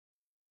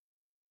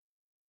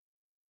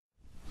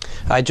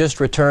I just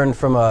returned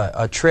from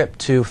a trip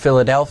to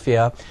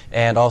Philadelphia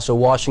and also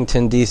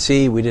Washington,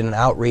 D.C. We did an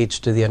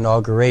outreach to the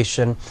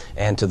inauguration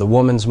and to the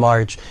Women's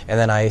March, and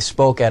then I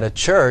spoke at a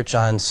church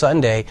on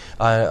Sunday.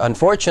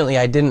 Unfortunately,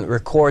 I didn't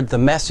record the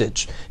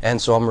message,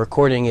 and so I'm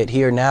recording it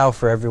here now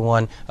for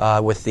everyone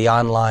with the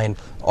online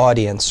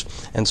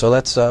audience. And so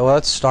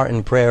let's start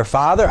in prayer.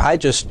 Father, I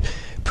just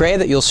pray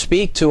that you'll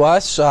speak to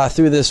us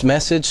through this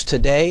message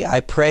today. I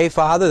pray,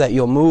 Father, that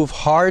you'll move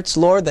hearts,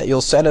 Lord, that you'll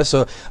set us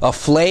a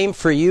flame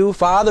for you.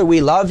 Father,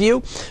 we love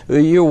you.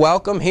 You're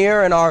welcome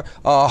here in our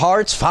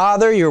hearts,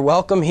 Father. You're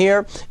welcome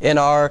here in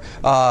our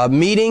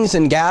meetings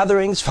and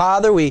gatherings,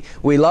 Father. We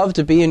love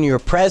to be in your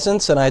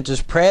presence, and I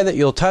just pray that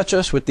you'll touch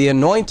us with the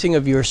anointing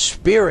of your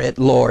Spirit,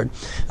 Lord.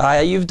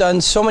 You've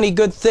done so many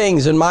good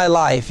things in my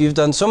life. You've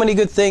done so many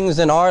good things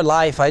in our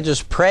life. I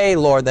just pray,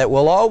 Lord, that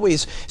we'll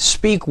always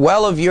speak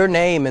well of your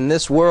name in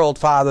this world,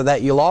 Father,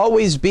 that you'll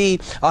always be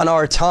on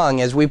our tongue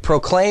as we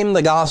proclaim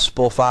the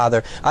gospel,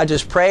 Father. I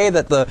just pray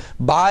that the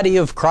body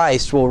of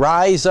Christ will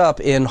rise up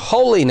in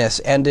holiness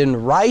and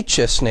in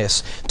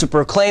righteousness to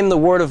proclaim the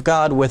word of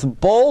God with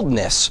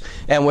boldness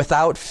and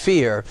without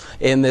fear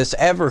in this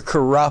ever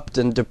corrupt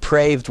and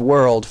depraved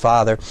world,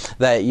 Father,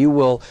 that you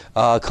will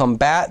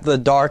combat the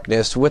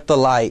darkness with the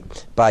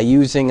light by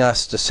using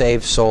us to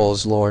save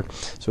souls, Lord.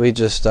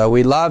 So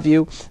we love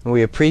you and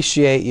we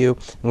appreciate you,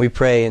 and we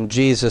pray in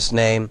Jesus'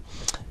 name.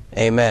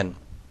 Amen.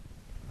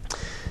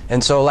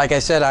 And so, like I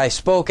said, I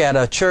spoke at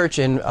a church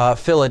in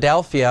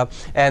Philadelphia,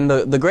 and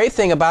the great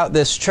thing about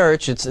this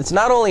church, it's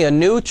not only a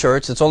new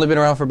church, it's only been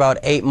around for about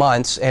 8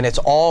 months, and it's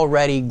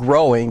already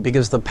growing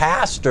because the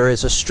pastor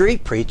is a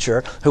street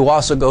preacher who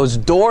also goes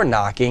door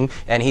knocking,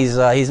 and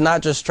he's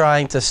not just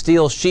trying to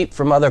steal sheep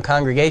from other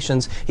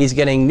congregations, he's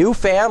getting new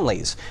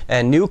families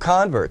and new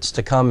converts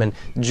to come and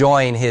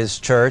join his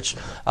church.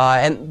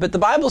 But the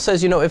Bible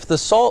says, if the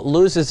salt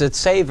loses its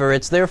savor,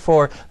 it's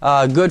therefore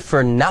good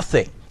for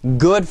nothing.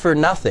 Good for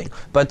nothing,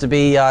 but to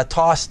be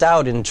tossed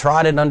out and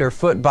trodden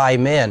underfoot by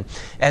men.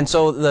 And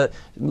so a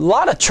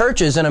lot of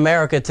churches in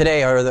America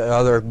today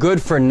are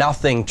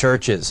good-for-nothing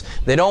churches.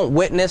 They don't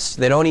witness,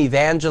 they don't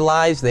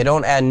evangelize, they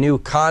don't add new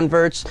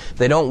converts,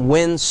 they don't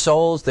win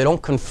souls, they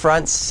don't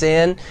confront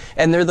sin,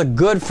 and they're the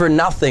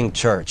good-for-nothing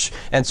church.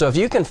 And so if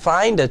you can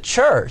find a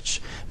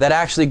church that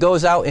actually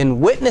goes out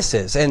and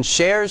witnesses and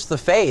shares the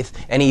faith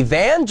and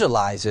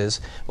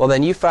evangelizes, well,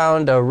 then you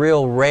found a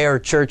real rare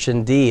church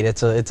indeed.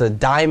 It's a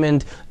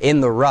diamond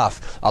in the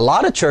rough. A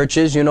lot of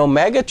churches,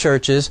 mega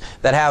churches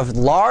that have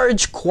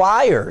large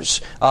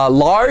choirs,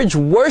 large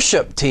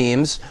worship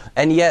teams,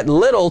 and yet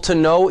little to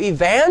no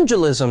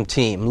evangelism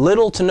team,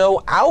 little to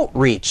no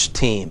outreach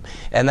team.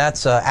 And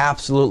that's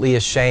absolutely a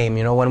shame.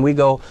 When we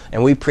go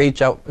and we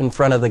preach out in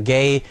front of the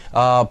gay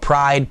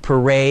pride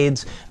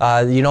parades,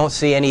 you don't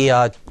see any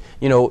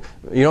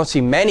you don't see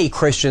many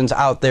Christians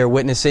out there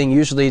witnessing.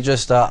 Usually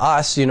just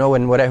us, and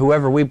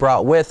whoever we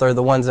brought with are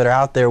the ones that are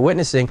out there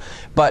witnessing.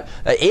 But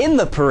in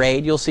the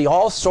parade, you'll see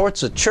all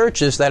sorts of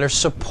churches that are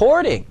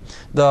supporting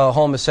the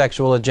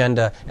homosexual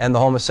agenda and the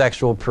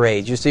homosexual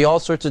parade. You see all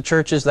sorts of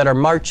churches that are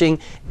marching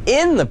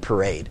in the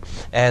parade.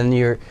 And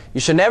you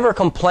should never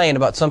complain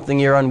about something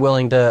you're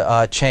unwilling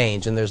to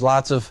change. And there's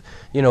lots of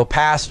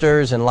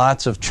pastors and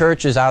lots of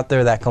churches out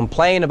there that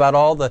complain about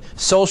all the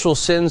social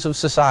sins of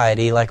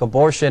society, like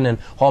abortion and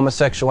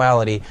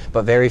homosexuality,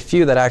 but very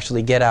few that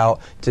actually get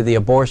out to the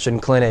abortion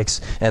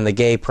clinics and the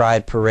gay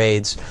pride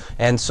parades.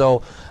 And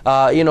so,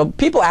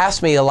 people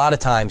ask me a lot of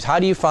times, how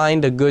do you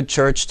find a good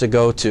church to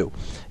go to?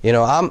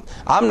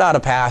 I'm not a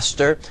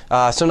pastor.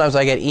 Sometimes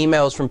I get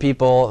emails from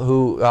people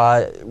who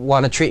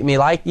want to treat me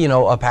like,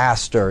 a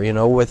pastor,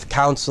 with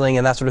counseling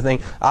and that sort of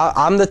thing.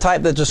 I'm the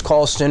type that just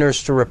calls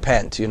sinners to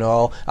repent,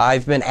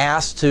 I've been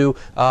asked to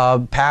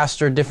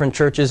pastor different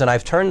churches, and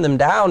I've turned them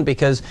down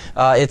because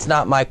it's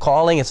not my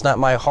calling, it's not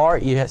my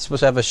heart. You're supposed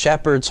to have a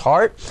shepherd's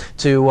heart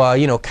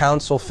to,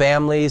 counsel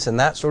families and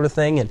that sort of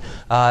thing. And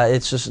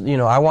it's just,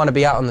 I want to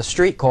be out on the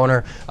street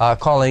corner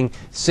calling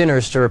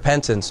sinners to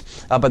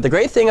repentance. But the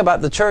great thing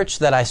about the church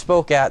that I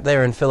spoke at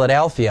there in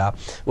Philadelphia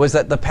was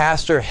that the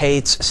pastor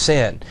hates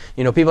sin.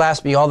 People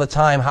ask me all the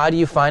time, how do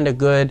you find a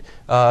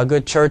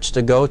good church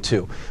to go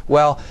to?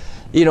 Well,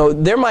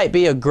 there might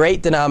be a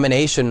great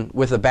denomination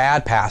with a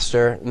bad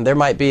pastor, and there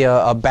might be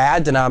a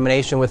bad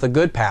denomination with a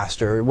good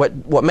pastor.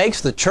 What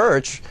makes the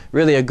church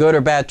really a good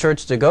or bad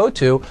church to go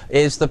to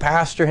is the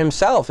pastor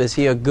himself. Is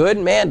he a good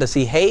man? Does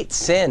he hate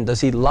sin?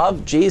 Does he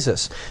love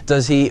Jesus?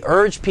 Does he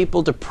urge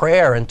people to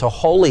prayer and to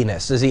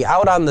holiness? Is he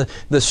out on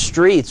the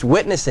streets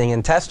witnessing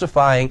and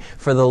testifying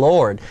for the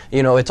Lord?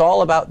 It's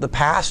all about the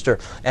pastor.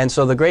 And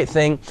so the great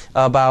thing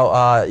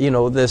about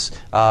this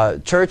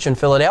church in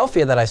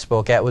Philadelphia that I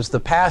spoke at was the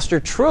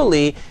pastor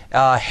truly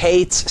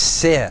hates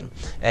sin,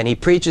 and he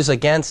preaches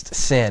against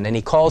sin, and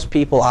he calls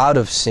people out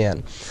of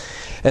sin.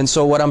 And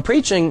so what I'm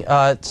preaching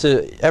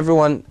to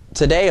everyone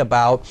today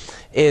about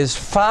is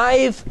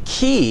 5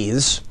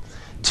 keys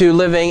to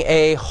living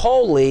a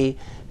holy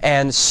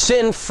and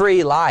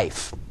sin-free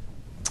life.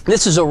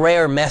 this is a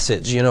rare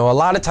message. You know, a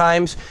lot of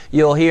times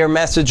you'll hear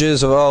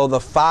messages of, oh, the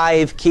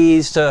 5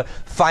 keys to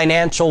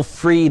financial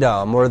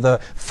freedom, or the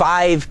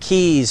 5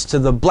 keys to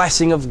the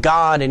blessing of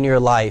God in your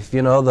life.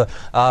 You know, the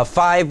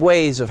 5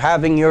 ways of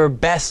having your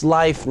best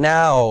life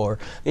now, or,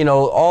 you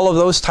know, all of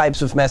those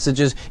types of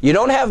messages. You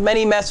don't have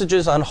many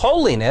messages on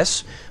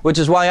holiness, which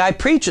is why I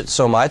preach it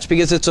so much,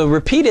 because it's a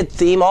repeated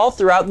theme all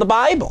throughout the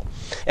Bible.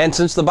 And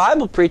since the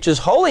Bible preaches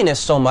holiness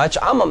so much,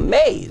 I'm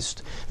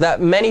amazed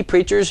that many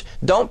preachers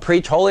don't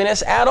preach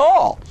holiness at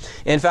all.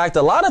 In fact,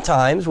 a lot of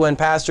times when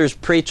pastors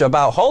preach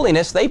about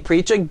holiness, they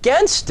preach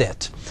against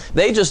it.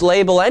 They just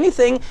label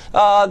anything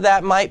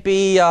that might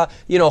be,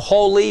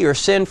 holy or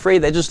sin-free.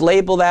 They just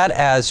label that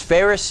as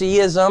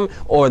Phariseeism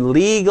or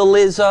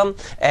legalism,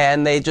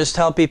 and they just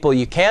tell people,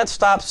 you can't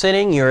stop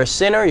sinning. You're a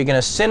sinner. You're going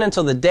to sin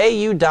until the day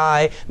you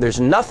die. There's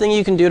nothing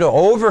you can do to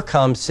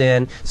overcome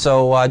sin,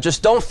 so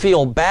just don't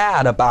feel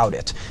bad about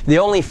it. The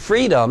only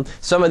freedom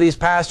some of these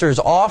pastors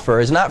offer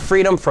is not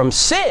freedom from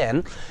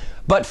sin,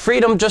 but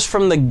freedom just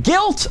from the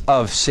guilt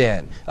of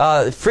sin.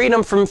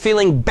 Freedom from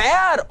feeling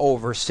bad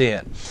over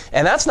sin.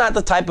 And that's not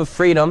the type of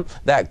freedom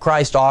that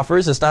Christ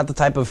offers. It's not the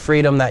type of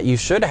freedom that you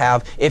should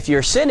have. If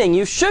you're sinning,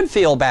 you should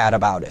feel bad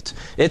about it.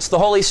 It's the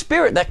Holy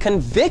Spirit that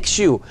convicts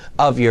you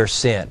of your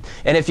sin.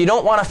 And if you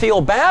don't want to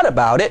feel bad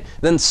about it,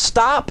 then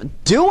stop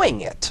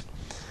doing it.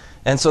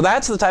 And so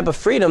that's the type of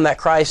freedom that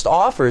Christ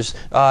offers.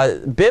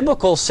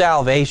 Biblical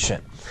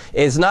salvation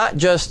is not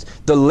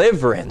just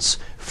deliverance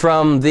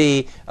from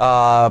the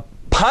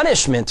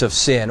punishment of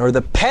sin or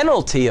the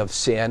penalty of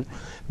sin,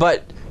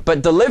 but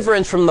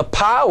deliverance from the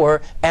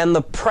power and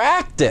the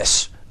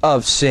practice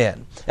of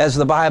sin. As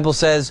the Bible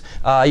says,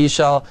 you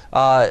shall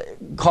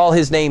call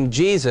his name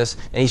Jesus,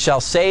 and he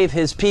shall save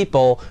his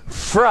people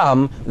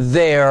from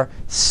their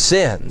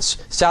sins.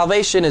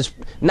 Salvation is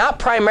not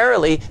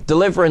primarily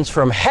deliverance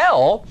from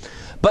hell,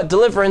 but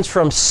deliverance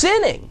from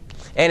sinning.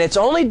 And it's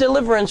only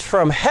deliverance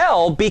from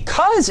hell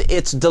because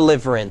it's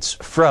deliverance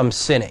from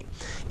sinning.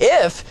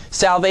 If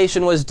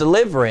salvation was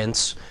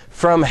deliverance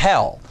from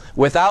hell,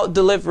 without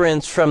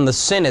deliverance from the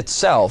sin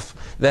itself,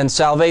 then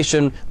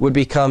salvation would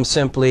become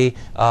simply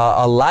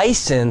a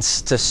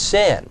license to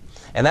sin.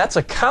 And that's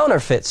a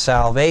counterfeit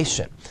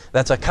salvation.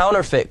 That's a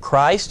counterfeit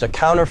Christ, a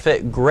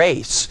counterfeit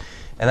grace.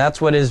 And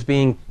that's what is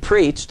being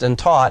preached and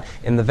taught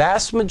in the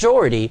vast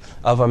majority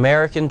of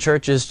American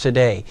churches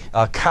today.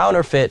 A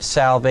counterfeit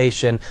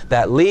salvation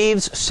that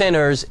leaves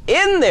sinners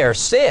in their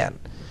sin,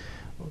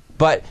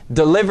 but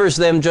delivers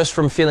them just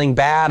from feeling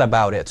bad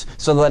about it.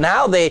 So that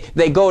now they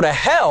go to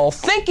hell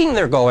thinking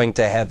they're going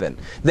to heaven.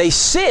 They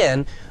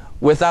sin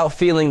without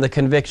feeling the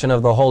conviction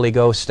of the Holy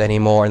Ghost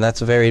anymore. And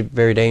that's a very,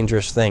 very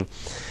dangerous thing.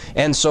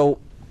 And so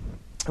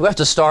we have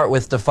to start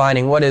with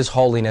defining what is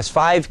holiness.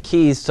 5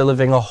 keys to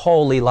living a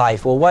holy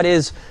life. Well, what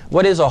is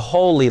a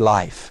holy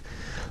life?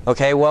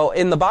 Okay, well,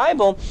 in the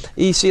Bible,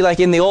 you see, like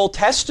in the Old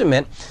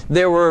Testament,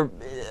 there were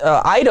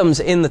items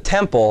in the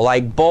temple,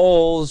 like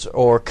bowls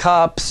or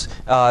cups,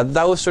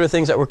 those sort of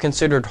things that were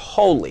considered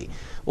holy.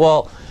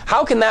 Well,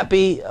 how can that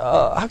be,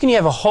 how can you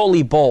have a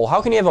holy bowl?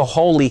 How can you have a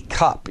holy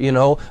cup? You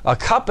know, a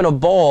cup and a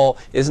bowl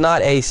is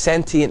not a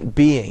sentient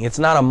being. It's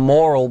not a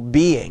moral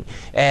being.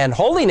 And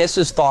holiness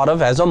is thought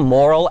of as a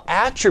moral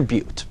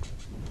attribute.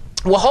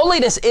 Well,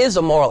 holiness is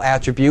a moral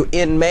attribute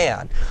in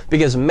man,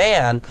 because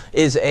man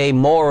is a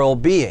moral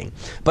being.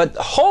 But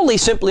holy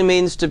simply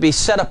means to be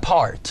set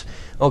apart.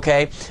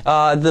 Okay,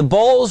 the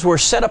bowls were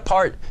set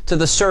apart to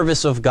the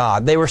service of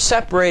God. They were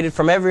separated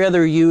from every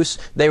other use.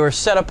 They were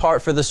set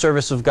apart for the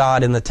service of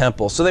God in the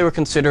temple. So they were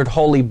considered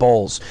holy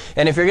bowls.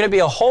 And if you're going to be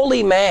a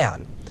holy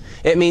man,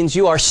 it means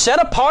you are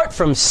set apart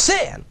from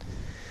sin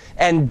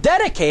and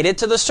dedicated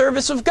to the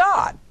service of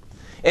God.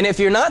 And if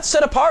you're not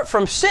set apart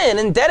from sin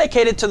and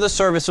dedicated to the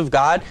service of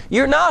God,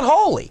 you're not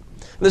holy.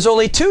 There's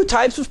only 2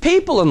 types of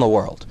people in the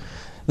world.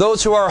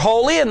 Those who are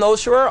holy and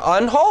those who are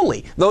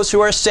unholy. Those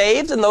who are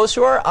saved and those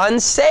who are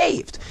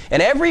unsaved.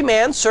 And every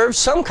man serves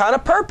some kind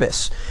of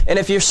purpose. And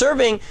if you're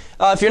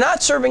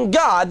not serving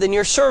God, then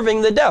you're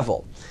serving the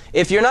devil.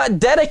 If you're not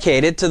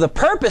dedicated to the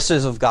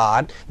purposes of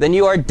God, then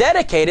you are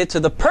dedicated to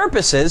the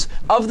purposes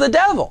of the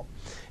devil.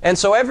 And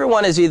so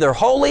everyone is either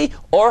holy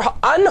or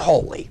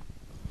unholy.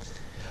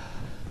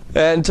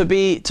 And to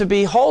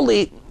be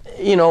holy,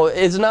 you know,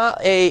 is not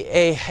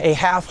a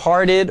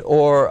half-hearted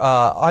or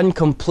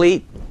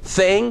incomplete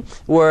thing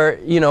where,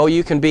 you know,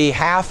 you can be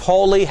half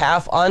holy,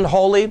 half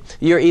unholy.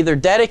 You're either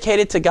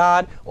dedicated to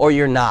God or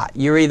you're not.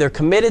 You're either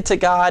committed to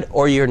God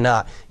or you're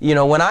not. You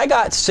know, when I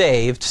got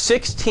saved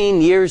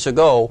 16 years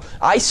ago,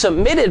 I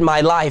submitted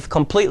my life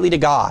completely to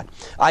God.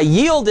 I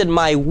yielded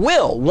my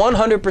will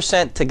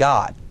 100% to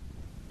God.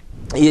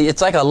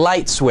 It's like a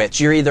light switch.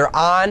 You're either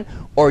on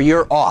or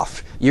you're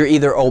off. You're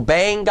either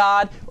obeying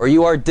God or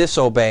you are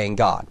disobeying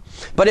God.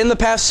 But in the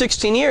past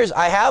 16 years,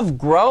 I have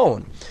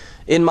grown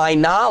in my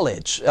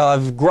knowledge.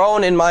 I've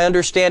grown in my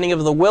understanding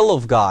of the will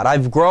of God.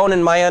 I've grown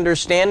in my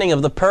understanding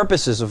of the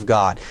purposes of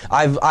God.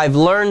 I've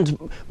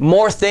learned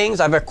more things.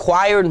 I've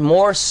acquired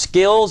more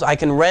skills. I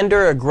can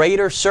render a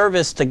greater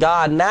service to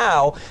God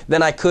now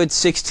than I could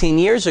 16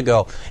 years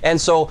ago. And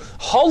so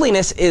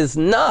holiness is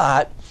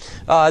not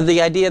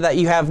the idea that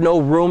you have no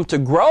room to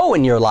grow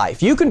in your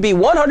life. You can be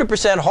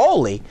 100%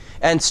 holy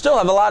and still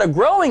have a lot of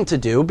growing to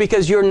do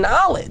because your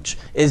knowledge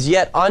is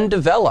yet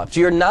undeveloped.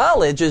 Your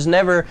knowledge is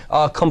never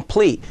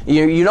complete.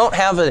 You don't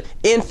have an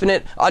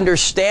infinite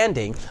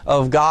understanding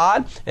of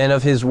God and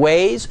of His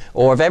ways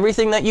or of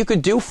everything that you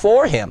could do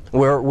for Him.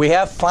 We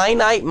have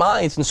finite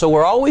minds, and so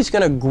we're always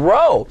going to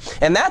grow.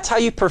 And that's how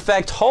you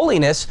perfect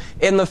holiness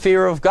in the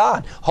fear of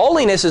God.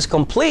 Holiness is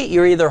complete.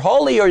 You're either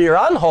holy or you're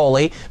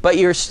unholy, but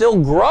you're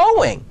still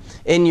growing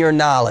in your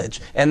knowledge,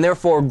 and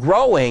therefore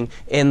growing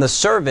in the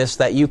service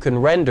that you can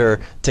render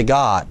to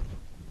God.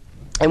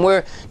 And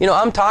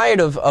I'm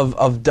tired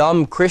of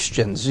dumb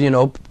Christians,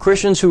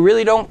 Christians who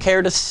really don't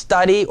care to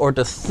study or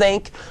to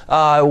think.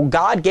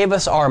 God gave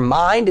us our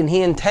mind, and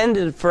He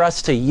intended for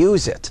us to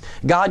use it.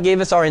 God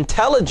gave us our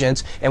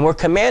intelligence, and we're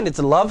commanded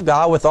to love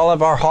God with all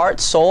of our heart,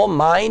 soul,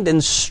 mind,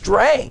 and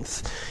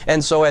strength.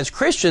 And so as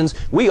Christians,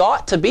 we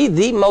ought to be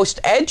the most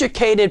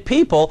educated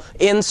people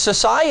in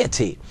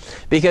society,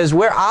 because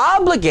we're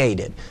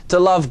obligated to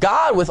love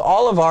God with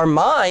all of our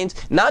minds,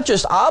 not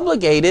just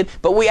obligated,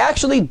 but we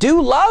actually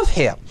do love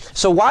Him.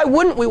 So why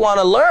wouldn't we want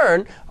to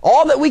learn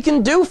all that we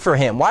can do for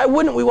Him? Why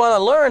wouldn't we want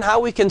to learn how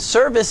we can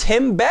service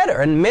Him better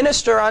and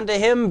minister unto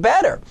Him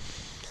better?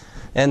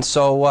 And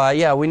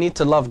so, we need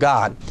to love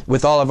God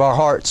with all of our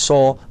heart,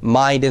 soul,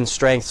 mind, and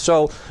strength.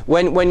 So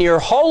when you're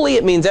holy,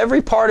 it means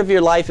every part of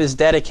your life is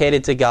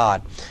dedicated to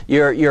God.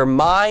 Your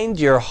mind,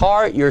 your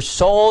heart, your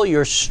soul,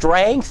 your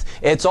strength,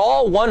 it's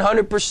all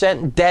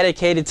 100%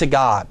 dedicated to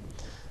God.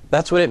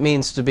 That's what it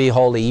means to be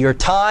holy. Your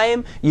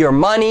time, your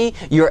money,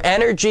 your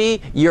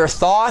energy, your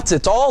thoughts,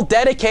 it's all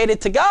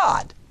dedicated to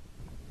God.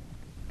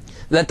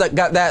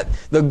 That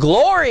the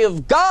glory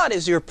of God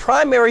is your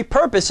primary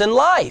purpose in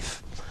life.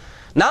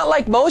 Not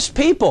like most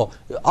people,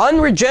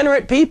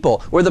 unregenerate people,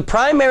 where the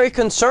primary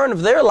concern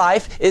of their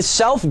life is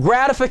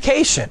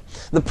self-gratification.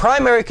 The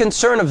primary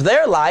concern of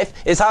their life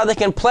is how they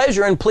can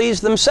pleasure and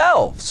please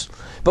themselves.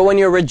 But when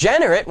you're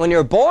regenerate, when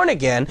you're born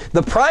again,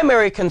 the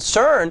primary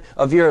concern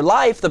of your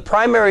life, the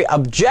primary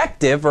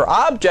objective or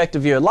object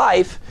of your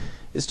life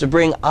is to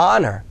bring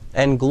honor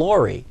and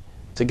glory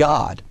to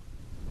God.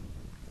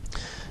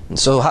 And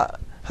so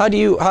how do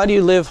you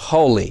live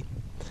holy?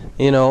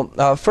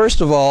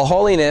 First of all,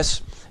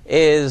 holiness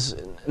is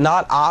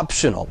not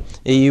optional.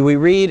 We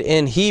read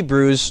in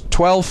Hebrews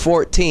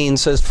 12:14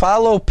 says,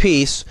 "Follow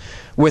peace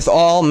with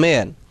all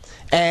men,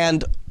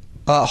 and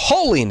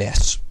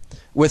holiness,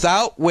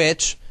 without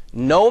which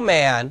no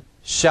man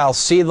shall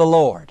see the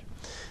Lord."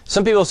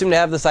 Some people seem to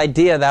have this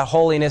idea that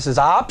holiness is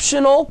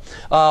optional.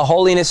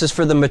 Holiness is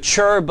for the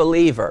mature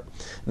believer,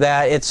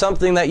 that it's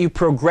something that you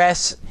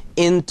progress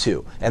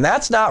into. And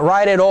that's not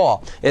right at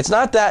all. It's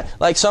not that,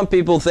 like some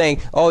people think,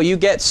 oh, you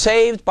get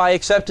saved by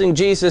accepting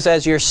Jesus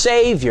as your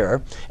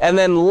Savior, and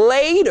then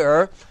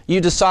later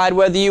you decide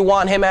whether you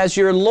want Him as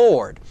your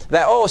Lord.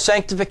 That,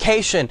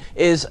 sanctification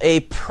is a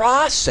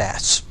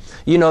process.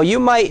 You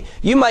might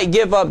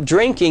give up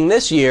drinking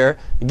this year,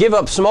 give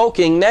up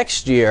smoking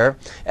next year,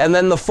 and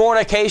then the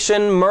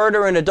fornication,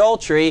 murder, and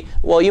adultery,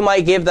 you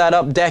might give that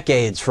up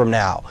decades from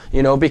now,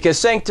 because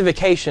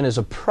sanctification is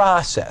a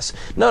process.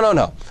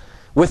 No.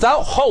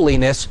 Without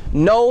holiness,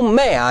 no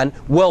man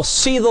will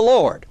see the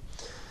Lord.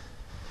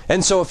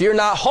 And so if you're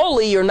not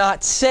holy, you're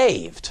not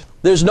saved.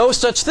 There's no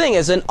such thing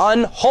as an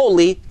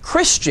unholy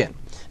Christian.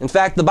 In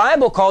fact, the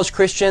Bible calls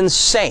Christians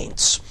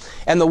saints.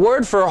 And the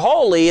word for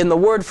holy and the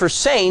word for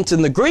saint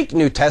in the Greek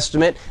New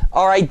Testament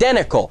are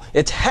identical.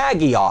 It's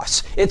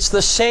hagios. It's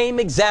the same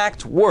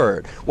exact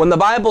word. When the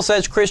Bible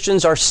says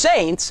Christians are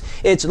saints,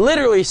 it's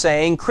literally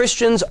saying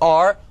Christians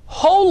are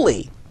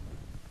holy.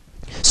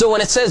 So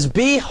when it says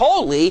be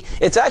holy,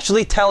 it's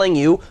actually telling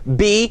you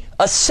be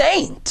a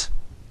saint.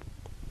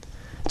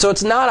 So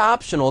it's not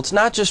optional. It's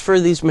not just for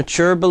these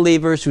mature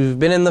believers who've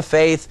been in the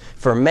faith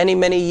for many,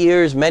 many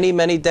years, many,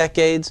 many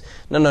decades.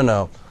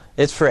 No.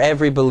 It's for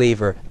every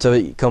believer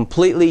to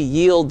completely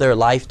yield their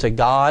life to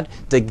God,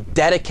 to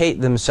dedicate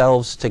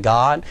themselves to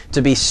God,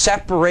 to be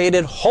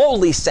separated,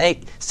 wholly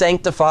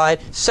sanctified,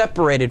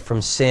 separated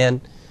from sin,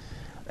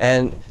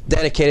 and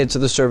dedicated to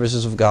the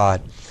services of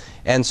God.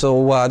 And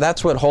so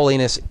that's what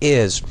holiness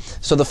is.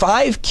 So the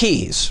 5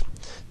 keys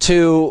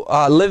to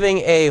living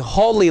a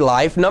holy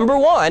life, number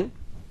 1,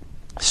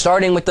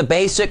 starting with the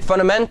basic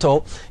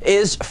fundamental,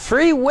 is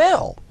free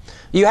will.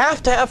 You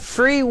have to have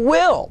free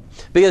will,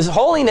 because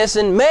holiness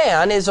in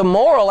man is a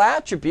moral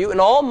attribute, and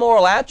all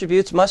moral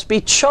attributes must be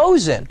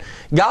chosen.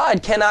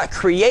 God cannot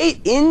create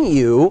in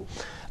you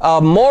a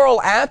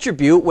moral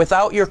attribute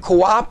without your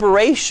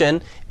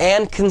cooperation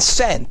and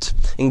consent.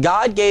 And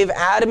God gave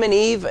Adam and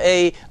Eve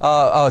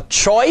a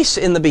choice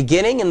in the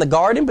beginning in the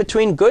garden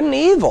between good and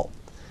evil.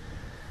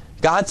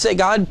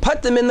 God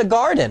put them in the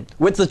garden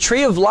with the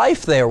tree of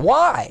life there.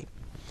 Why?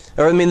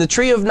 Or the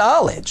tree of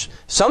knowledge.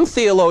 Some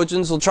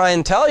theologians will try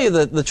and tell you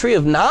that the tree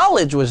of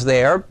knowledge was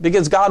there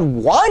because God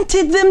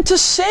wanted them to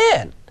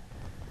sin.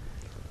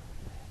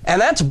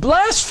 And that's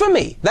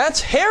blasphemy.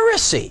 That's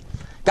heresy.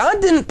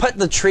 God didn't put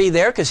the tree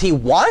there because He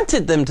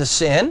wanted them to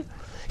sin.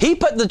 He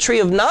put the tree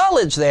of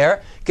knowledge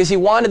there because He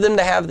wanted them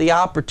to have the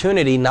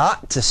opportunity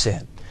not to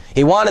sin.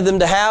 He wanted them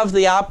to have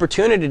the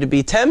opportunity to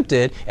be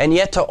tempted and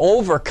yet to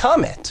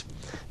overcome it,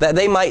 that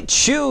they might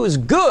choose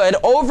good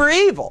over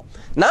evil.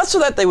 Not so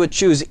that they would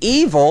choose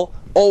evil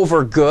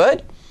over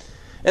good.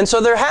 And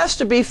so there has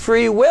to be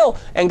free will,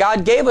 and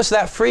God gave us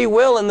that free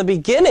will in the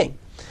beginning.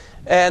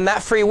 And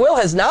that free will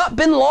has not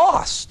been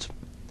lost.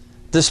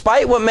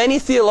 Despite what many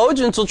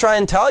theologians will try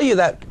and tell you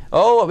that,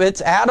 oh, it's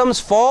Adam's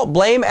fault,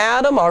 blame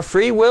Adam, our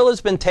free will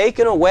has been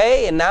taken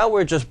away, and now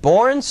we're just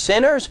born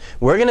sinners.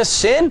 We're going to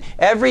sin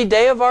every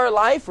day of our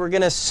life. We're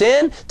going to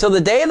sin till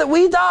the day that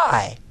we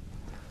die.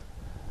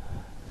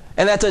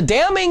 And that's a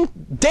damning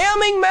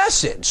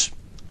message.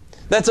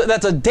 That's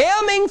a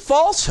damning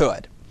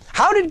falsehood.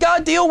 How did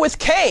God deal with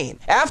Cain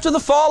after the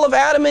fall of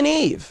Adam and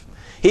Eve?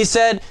 He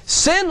said,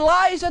 sin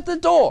lies at the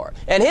door,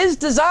 and his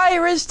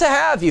desire is to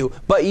have you,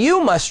 but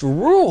you must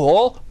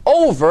rule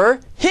over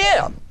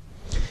him.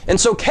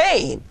 And so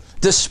Cain,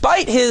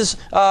 despite his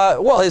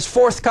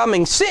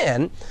forthcoming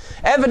sin,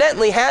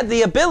 evidently had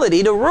the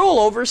ability to rule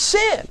over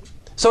sin.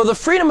 So the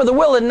freedom of the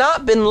will had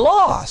not been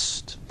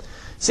lost.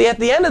 See, at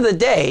the end of the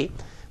day,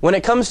 when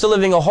it comes to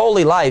living a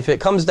holy life,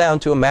 it comes down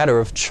to a matter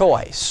of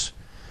choice.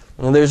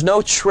 And there's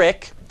no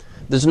trick.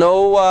 There's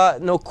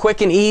no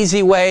quick and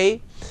easy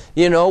way.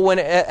 When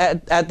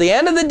at the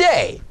end of the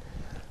day,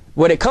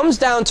 what it comes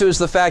down to is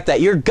the fact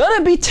that you're going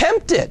to be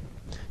tempted.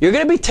 You're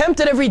going to be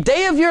tempted every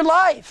day of your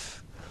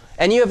life.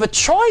 And you have a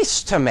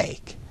choice to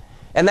make.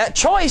 And that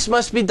choice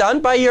must be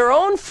done by your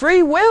own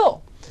free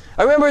will.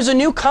 I remember as a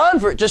new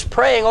convert just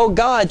praying, oh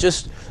God,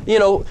 just,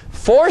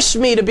 force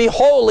me to be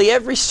holy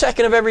every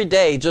second of every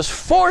day. Just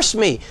force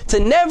me to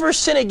never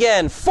sin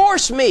again.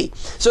 Force me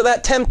so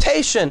that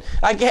temptation,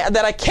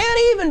 that I can't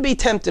even be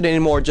tempted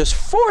anymore. Just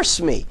force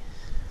me.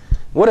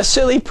 What a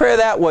silly prayer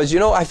that was.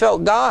 I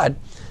felt God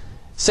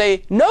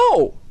say,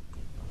 no.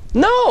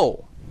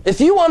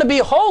 If you want to be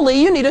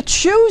holy, you need to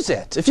choose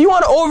it. If you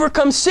want to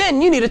overcome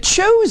sin, you need to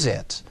choose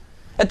it.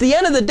 At the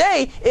end of the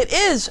day, it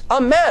is a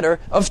matter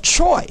of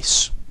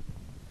choice.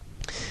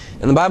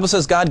 And the Bible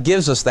says God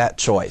gives us that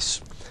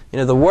choice.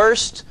 The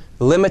worst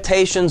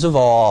limitations of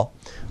all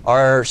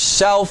are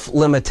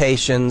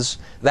self-limitations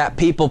that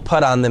people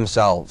put on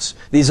themselves.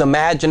 These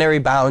imaginary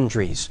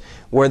boundaries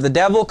where the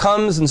devil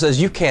comes and says,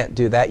 you can't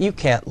do that. You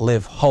can't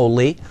live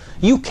holy.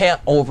 You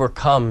can't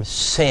overcome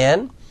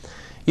sin.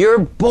 You're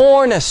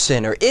born a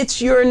sinner.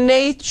 It's your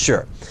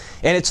nature.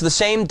 And it's the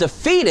same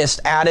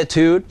defeatist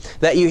attitude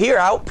that you hear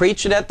out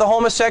preaching at the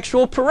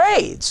homosexual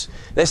parades.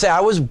 They say,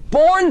 I was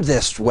born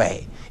this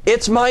way.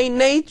 It's my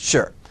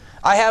nature.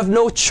 I have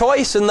no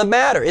choice in the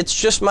matter. It's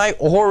just my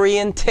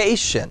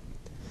orientation.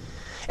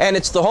 And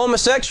it's the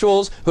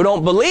homosexuals who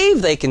don't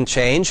believe they can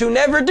change who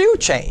never do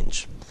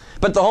change.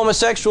 But the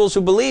homosexuals who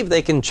believe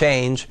they can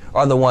change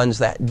are the ones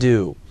that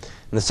do.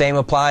 And the same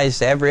applies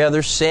to every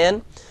other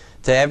sin,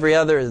 to every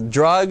other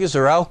drugs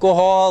or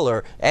alcohol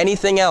or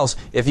anything else.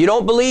 If you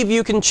don't believe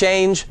you can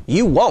change,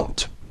 you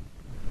won't.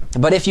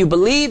 But if you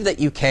believe that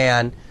you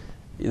can,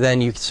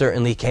 then you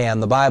certainly can.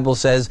 The Bible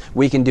says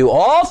we can do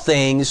all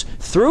things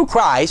through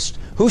Christ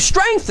who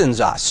strengthens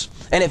us.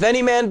 And if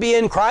any man be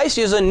in Christ,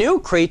 he is a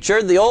new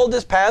creature. The old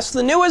is past,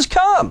 the new has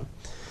come.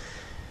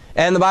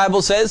 And the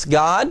Bible says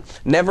God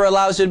never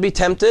allows you to be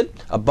tempted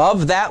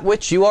above that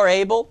which you are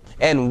able.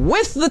 And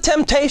with the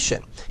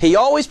temptation, He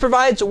always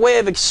provides a way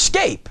of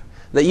escape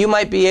that you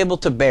might be able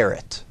to bear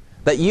it.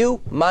 That you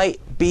might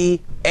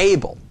be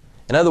able.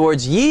 In other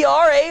words, ye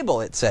are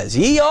able, it says.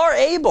 Ye are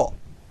able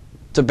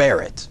to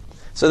bear it.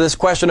 So this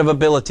question of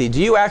ability,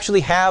 do you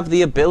actually have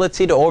the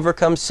ability to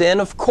overcome sin?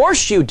 Of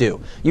course you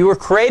do. You were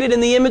created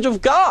in the image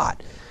of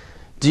God.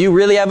 Do you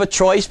really have a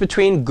choice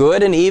between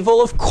good and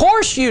evil? Of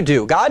course you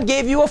do. God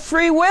gave you a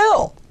free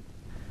will.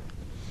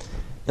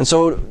 And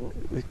so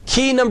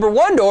key number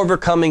one to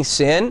overcoming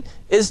sin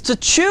is to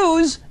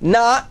choose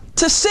not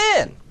to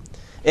sin.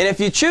 And if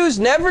you choose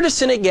never to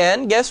sin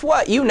again, guess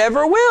what? You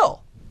never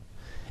will.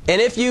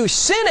 And if you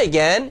sin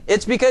again,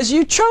 it's because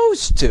you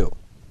chose to.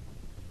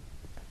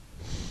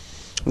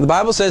 The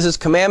Bible says His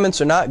commandments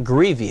are not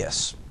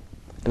grievous.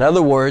 In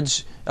other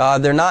words,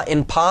 they're not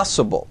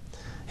impossible.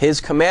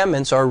 His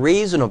commandments are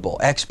reasonable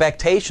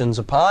expectations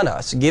upon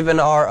us, given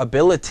our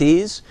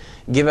abilities,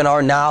 given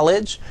our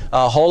knowledge.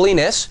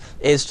 Holiness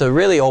is to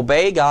really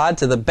obey God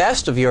to the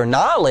best of your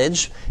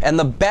knowledge and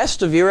the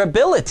best of your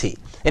ability.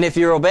 And if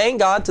you're obeying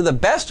God to the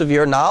best of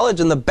your knowledge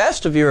and the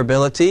best of your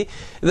ability,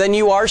 then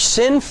you are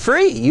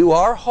sin-free. You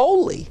are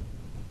holy.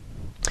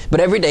 But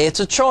every day it's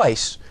a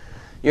choice.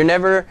 You're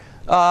never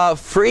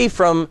free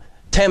from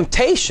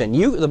temptation.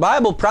 The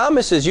Bible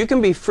promises you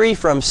can be free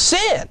from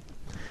sin,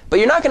 but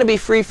you're not going to be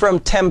free from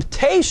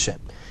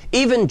temptation.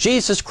 Even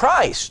Jesus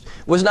Christ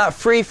was not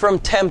free from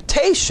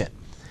temptation.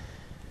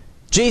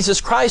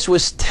 Jesus Christ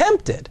was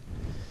tempted.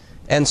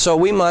 And so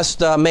we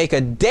must make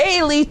a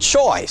daily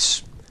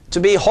choice to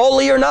be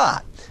holy or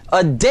not.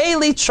 A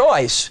daily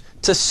choice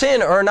to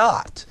sin or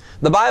not.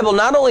 The Bible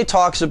not only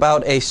talks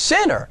about a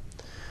sinner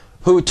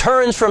who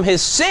turns from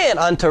his sin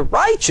unto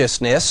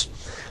righteousness,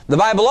 the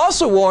Bible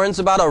also warns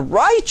about a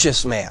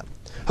righteous man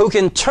who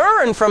can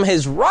turn from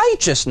his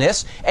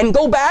righteousness and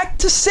go back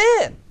to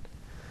sin.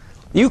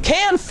 You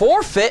can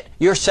forfeit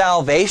your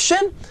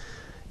salvation.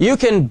 You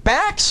can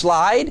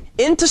backslide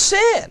into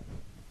sin,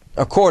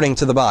 according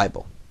to the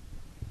Bible.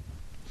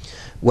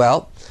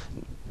 Well,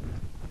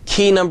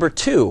 key number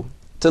 2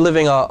 to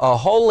living a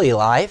holy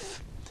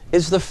life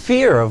is the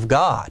fear of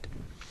God.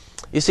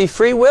 You see,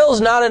 free will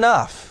is not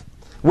enough.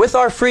 With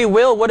our free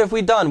will, what have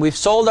we done? We've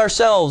sold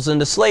ourselves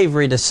into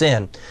slavery to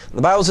sin.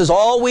 The Bible says,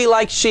 all we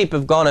like sheep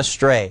have gone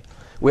astray.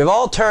 We've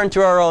all turned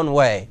to our own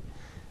way.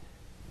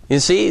 You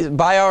see,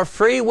 by our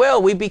free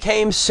will, we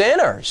became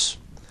sinners.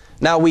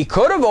 Now, we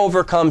could have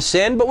overcome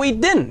sin, but we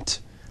didn't.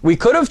 We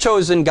could have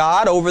chosen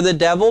God over the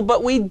devil,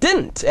 but we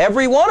didn't.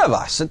 Every one of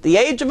us, at the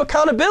age of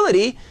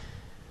accountability,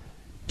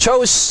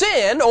 chose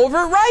sin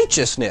over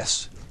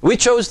righteousness. We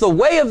chose the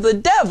way of the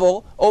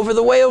devil over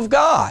the way of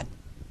God.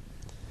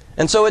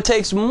 And so it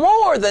takes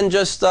more than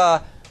just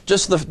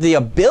the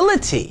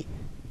ability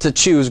to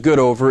choose good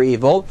over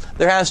evil.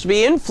 There has to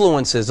be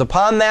influences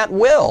upon that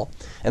will.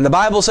 And the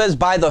Bible says,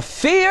 by the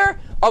fear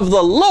of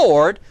the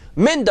Lord,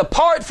 men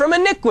depart from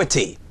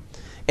iniquity.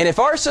 And if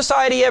our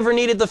society ever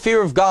needed the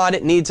fear of God,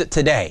 it needs it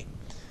today.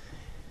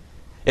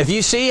 If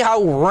you see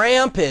how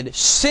rampant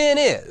sin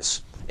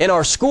is in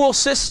our school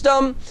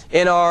system,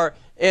 in our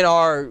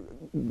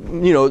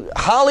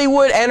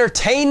Hollywood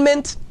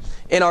entertainment,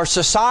 in our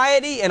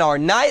society, in our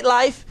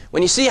nightlife,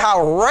 when you see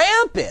how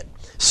rampant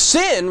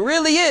sin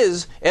really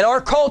is in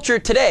our culture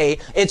today,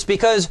 it's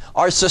because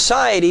our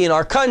society and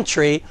our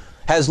country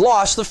has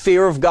lost the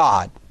fear of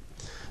God.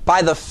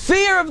 By the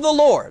fear of the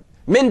Lord,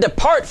 men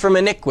depart from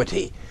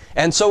iniquity.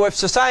 And so if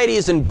society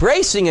is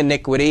embracing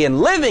iniquity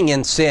and living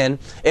in sin,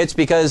 it's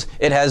because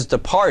it has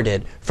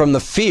departed from the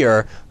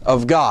fear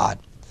of God.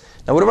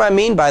 Now, what do I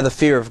mean by the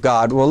fear of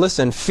God? Well,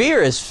 listen,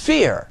 fear is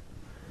fear.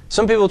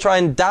 Some people try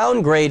and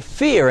downgrade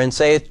fear and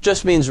say it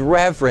just means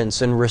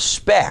reverence and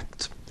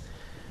respect.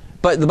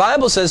 But the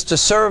Bible says to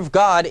serve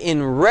God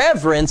in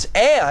reverence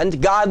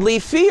and godly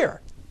fear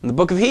in the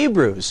book of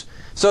Hebrews.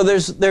 So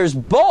there's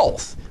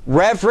both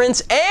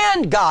reverence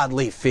and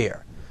godly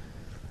fear.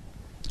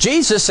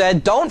 Jesus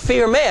said, don't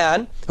fear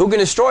man who can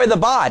destroy the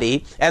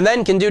body and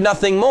then can do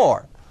nothing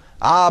more.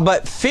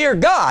 But fear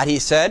God, he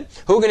said,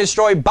 who can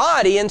destroy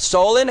body and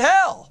soul in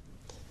hell.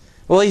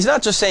 Well, he's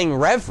not just saying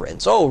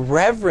reverence. Oh,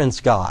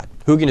 reverence God,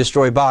 who can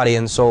destroy body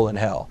and soul in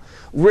hell.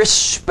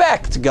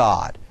 Respect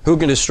God, who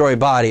can destroy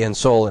body and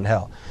soul in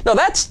hell. No,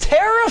 that's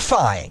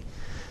terrifying.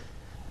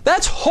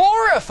 That's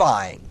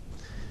horrifying.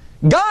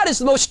 God is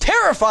the most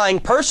terrifying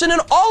person in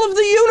all of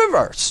the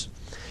universe.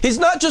 He's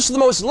not just the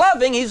most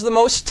loving, he's the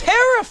most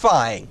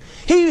terrifying.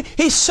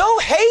 He so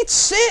hates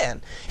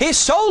sin. He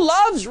so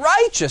loves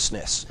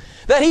righteousness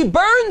that he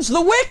burns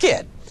the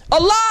wicked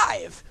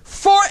alive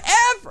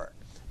forever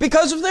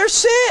because of their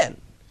sin.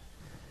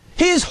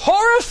 He is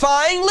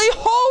horrifyingly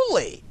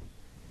holy.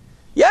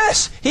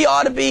 Yes, he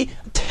ought to be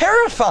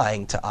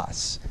terrifying to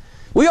us.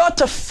 We ought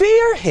to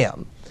fear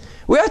him.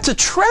 We ought to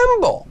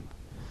tremble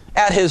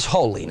at his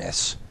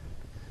holiness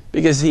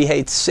because he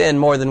hates sin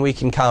more than we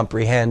can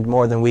comprehend,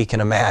 more than we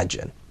can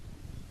imagine.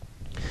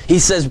 He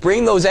says,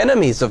 bring those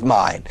enemies of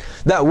mine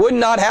that would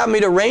not have me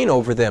to reign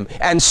over them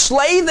and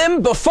slay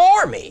them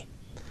before me.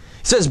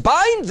 He says,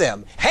 bind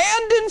them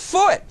hand and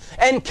foot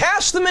and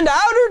cast them into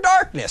outer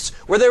darkness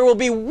where there will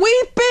be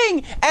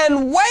weeping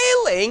and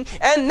wailing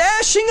and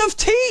gnashing of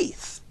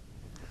teeth.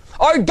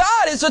 Our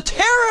God is a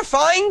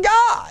terrifying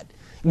God.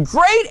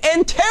 Great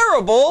and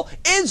terrible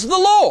is the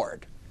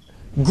Lord.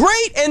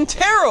 Great and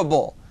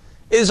terrible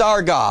is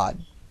our God.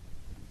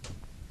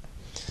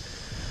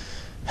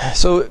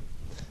 So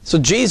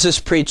Jesus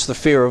preached the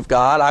fear of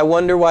God. I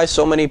wonder why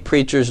so many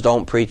preachers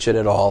don't preach it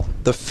at all.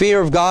 The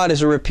fear of God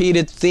is a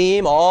repeated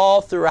theme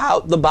all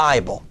throughout the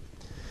Bible.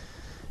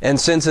 And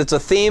since it's a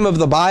theme of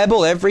the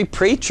Bible, every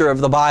preacher of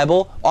the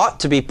Bible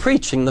ought to be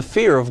preaching the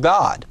fear of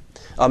God.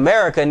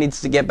 America needs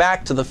to get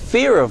back to the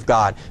fear of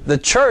God. The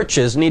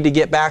churches need to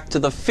get back to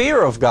the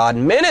fear of God.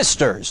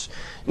 Ministers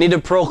need to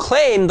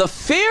proclaim the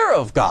fear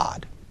of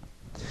God.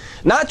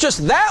 Not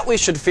just that we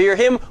should fear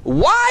him,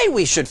 why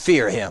we should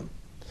fear him.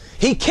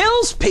 He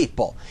kills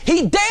people.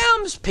 He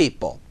damns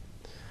people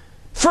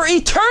for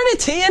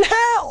eternity in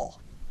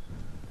hell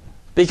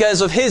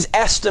because of his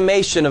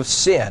estimation of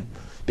sin.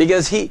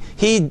 Because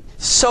he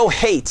so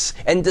hates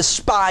and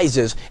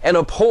despises and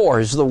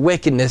abhors the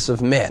wickedness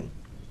of men.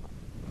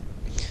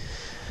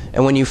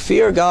 And when you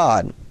fear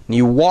God,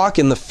 you walk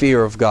in the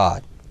fear of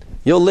God,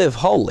 you'll live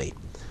holy.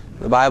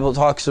 The Bible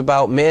talks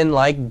about men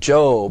like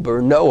Job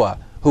or Noah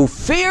who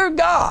feared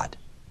God,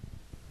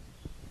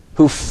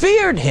 who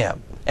feared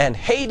him and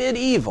hated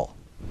evil.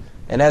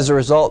 And as a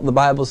result, the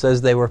Bible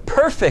says they were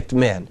perfect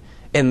men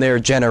in their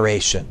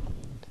generation.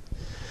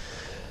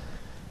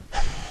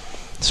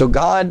 So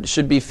God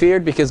should be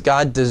feared because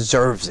God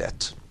deserves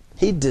it.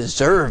 He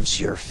deserves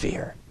your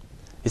fear.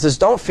 He says,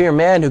 don't fear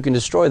man who can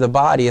destroy the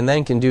body and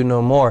then can do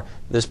no more.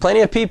 There's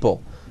plenty of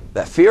people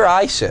that fear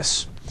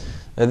ISIS.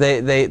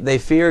 They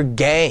fear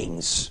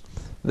gangs.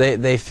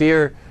 They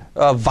fear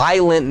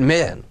violent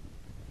men.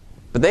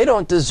 But they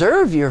don't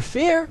deserve your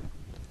fear,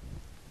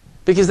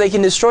 because they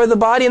can destroy the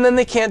body and then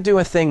they can't do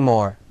a thing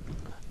more.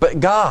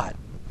 But God,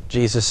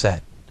 Jesus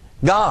said,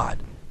 God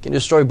can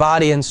destroy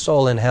body and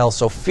soul in hell,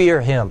 so fear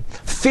Him.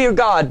 Fear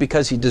God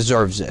because He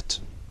deserves it.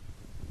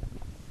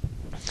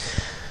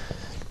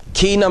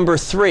 Key number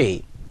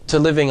 3 to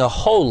living a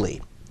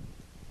holy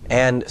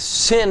and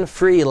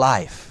sin-free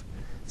life.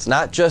 It's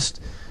not just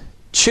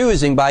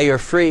choosing by your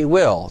free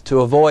will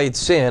to avoid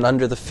sin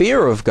under the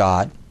fear of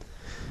God,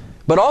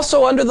 but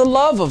also under the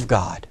love of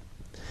God.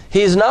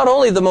 He is not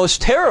only the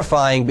most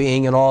terrifying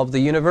being in all of the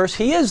universe,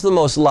 He is the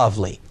most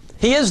lovely.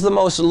 He is the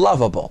most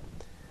lovable.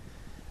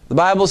 The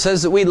Bible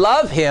says that we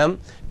love Him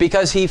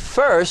because He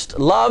first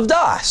loved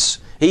us.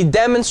 He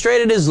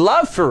demonstrated His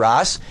love for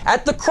us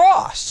at the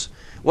cross.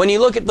 When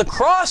you look at the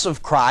cross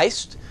of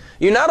Christ,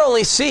 you not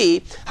only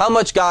see how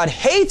much God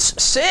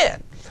hates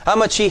sin, how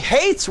much He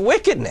hates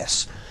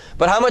wickedness,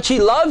 but how much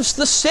He loves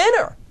the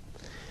sinner.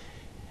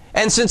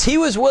 And since He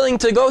was willing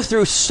to go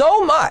through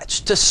so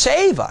much to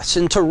save us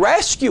and to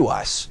rescue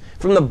us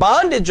from the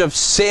bondage of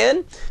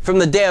sin, from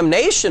the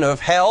damnation of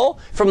hell,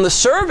 from the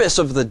service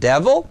of the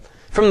devil,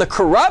 from the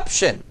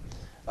corruption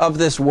of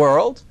this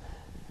world,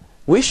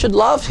 we should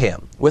love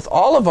Him with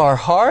all of our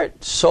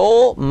heart,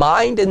 soul,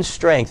 mind, and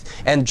strength.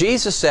 And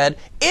Jesus said,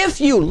 if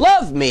you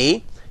love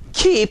me,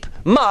 keep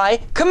my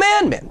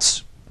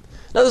commandments.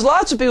 Now, there's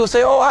lots of people who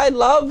say, oh, I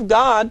love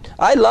God.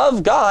 I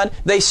love God.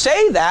 They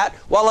say that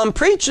while I'm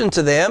preaching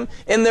to them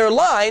in their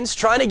lines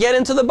trying to get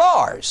into the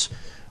bars.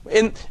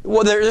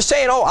 They're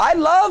saying, oh, I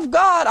love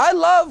God. I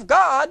love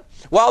God,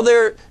 while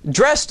they're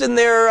dressed in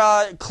their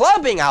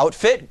clubbing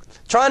outfit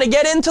trying to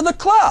get into the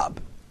club.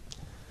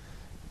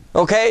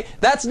 Okay?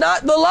 That's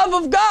not the love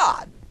of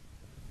God.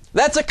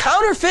 That's a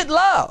counterfeit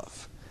love.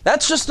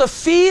 That's just a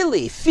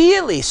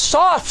feely,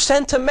 soft,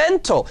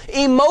 sentimental,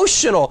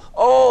 emotional,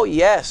 oh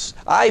yes,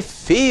 I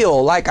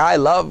feel like I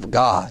love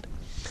God.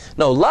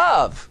 No,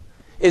 love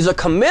is a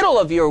committal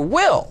of your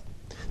will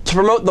to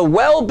promote the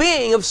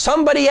well-being of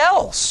somebody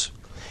else.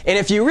 And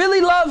if you really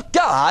love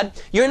God,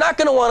 you're not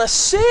going to want to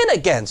sin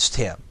against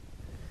Him.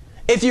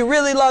 If you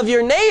really love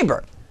your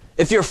neighbor,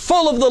 if you're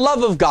full of the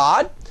love of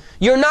God,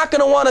 you're not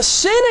going to want to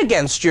sin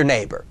against your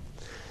neighbor.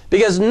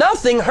 Because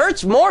nothing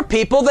hurts more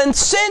people than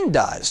sin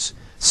does.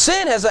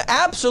 Sin has an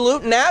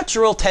absolute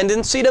natural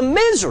tendency to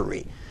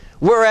misery,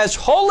 whereas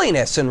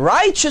holiness and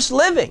righteous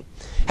living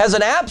has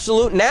an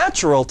absolute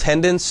natural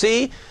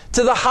tendency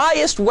to the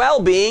highest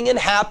well-being and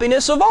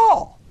happiness of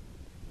all.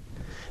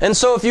 And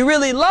so if you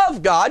really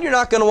love God, you're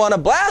not going to want to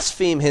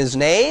blaspheme His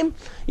name.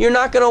 You're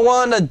not going to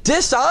want to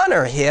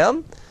dishonor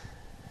Him.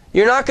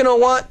 You're not going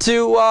to want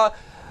to,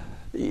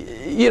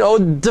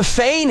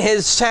 defame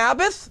His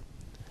Sabbath,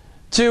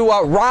 to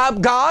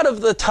rob God of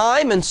the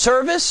time and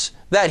service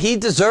that He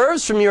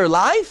deserves from your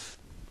life.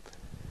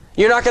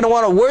 You're not going to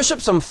want to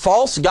worship some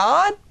false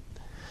god,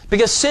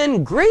 because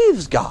sin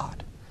grieves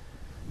God.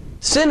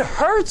 Sin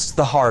hurts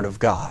the heart of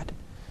God.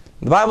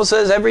 The Bible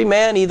says every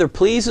man either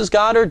pleases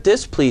God or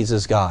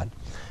displeases God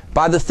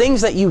by the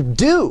things that you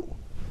do,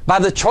 by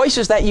the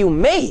choices that you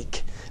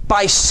make,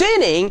 by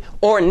sinning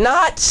or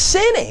not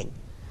sinning.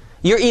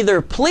 You're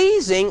either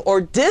pleasing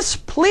or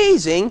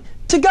displeasing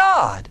to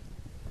God.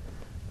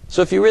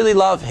 So if you really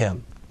love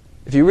Him,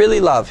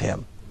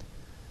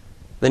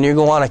 then you're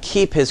going to want to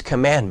keep His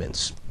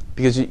commandments,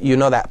 because you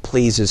know that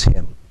pleases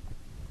Him.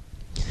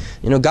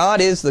 You know,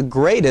 God is the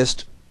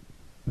greatest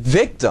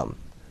victim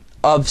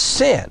of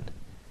sin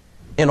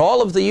in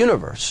all of the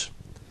universe.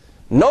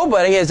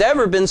 Nobody has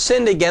ever been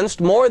sinned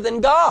against more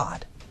than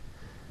God.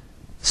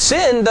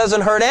 Sin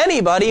doesn't hurt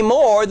anybody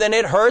more than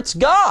it hurts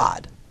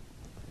God.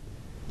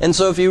 And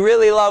so if you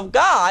really love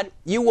God,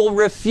 you will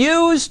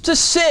refuse to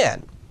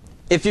sin.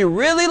 If you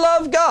really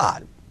love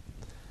God.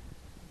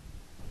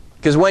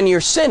 Because when you're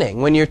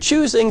sinning, when you're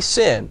choosing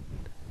sin,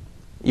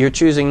 you're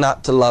choosing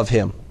not to love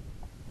Him.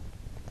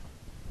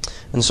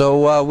 And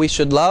so we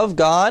should love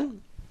God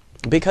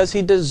because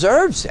He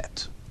deserves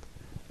it.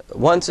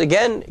 Once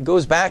again, it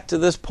goes back to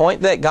this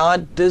point that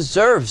God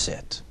deserves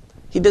it.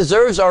 He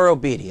deserves our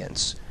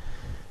obedience.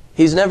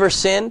 He's never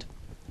sinned.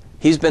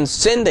 He's been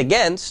sinned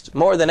against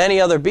more than any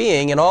other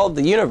being in all of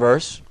the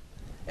universe,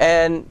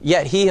 and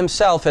yet He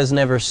Himself has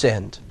never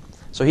sinned.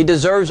 So He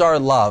deserves our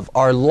love,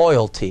 our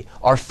loyalty,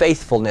 our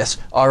faithfulness,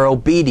 our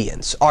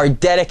obedience, our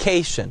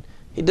dedication.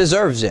 He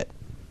deserves it.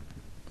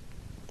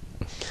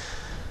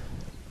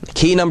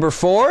 Key number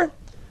 4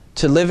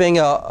 to living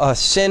a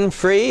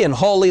sin-free and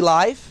holy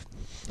life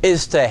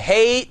is to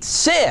hate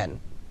sin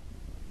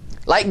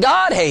like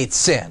God hates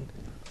sin.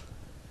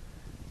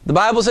 The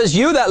Bible says,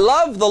 you that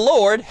love the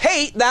Lord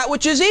hate that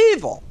which is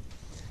evil.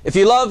 If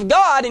you love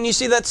God and you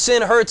see that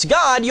sin hurts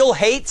God, you'll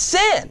hate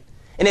sin.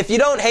 And if you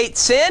don't hate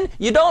sin,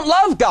 you don't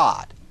love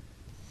God.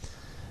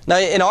 Now,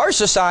 in our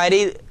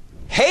society,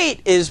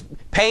 hate is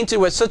painted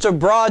with such a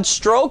broad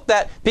stroke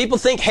that people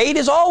think hate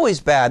is always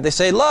bad. They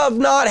say, love,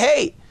 not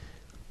hate.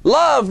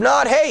 Love,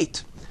 not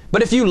hate.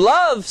 But if you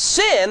love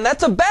sin,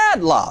 that's a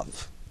bad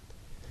love.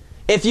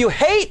 If you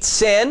hate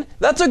sin,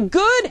 that's a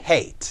good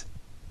hate.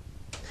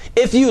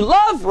 If you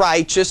love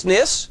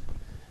righteousness,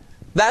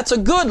 that's a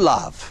good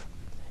love.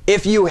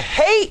 If you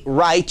hate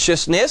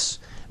righteousness,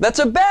 that's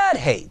a bad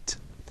hate.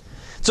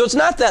 So it's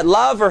not that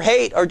love or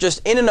hate are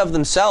just in and of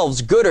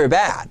themselves good or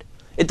bad.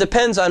 It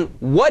depends on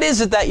what is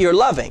it that you're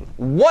loving,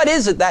 what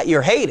is it that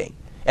you're hating.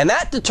 And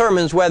that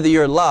determines whether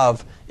your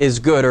love is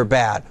good or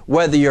bad,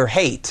 whether your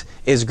hate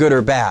is good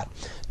or bad.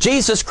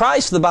 Jesus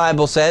Christ, the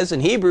Bible says in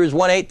Hebrews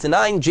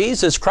 1:8-9,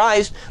 Jesus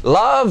Christ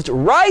loved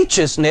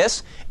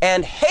righteousness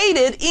and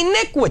hated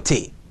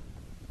iniquity.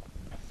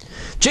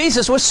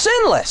 Jesus was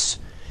sinless.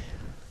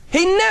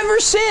 He never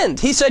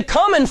sinned. He said,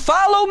 come and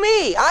follow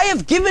me. I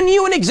have given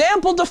you an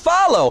example to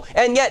follow.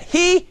 And yet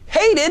he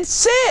hated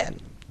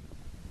sin.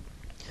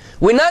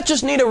 We not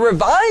just need a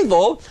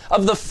revival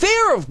of the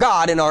fear of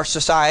God in our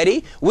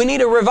society, we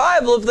need a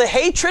revival of the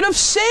hatred of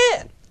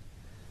sin.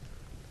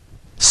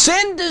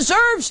 Sin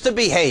deserves to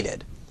be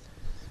hated.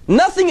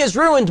 Nothing has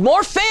ruined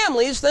more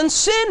families than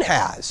sin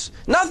has.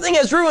 Nothing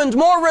has ruined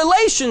more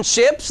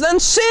relationships than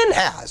sin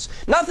has.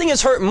 Nothing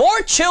has hurt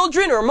more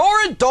children or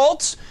more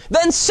adults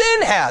than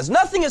sin has.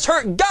 Nothing has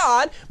hurt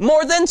God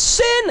more than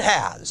sin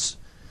has.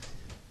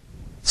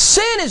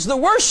 Sin is the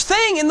worst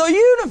thing in the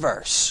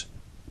universe.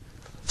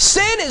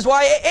 Sin is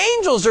why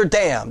angels are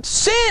damned.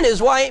 Sin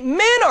is why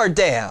men are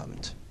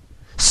damned.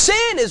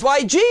 Sin is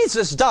why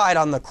Jesus died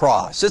on the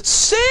cross. It's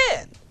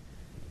sin.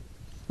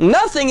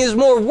 Nothing is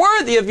more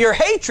worthy of your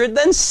hatred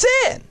than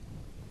sin.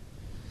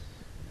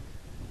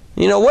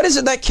 You know, what is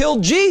it that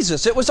killed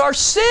Jesus? It was our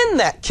sin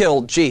that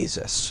killed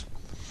Jesus.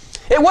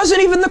 It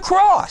wasn't even the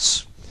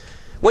cross.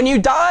 When you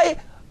die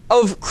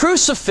of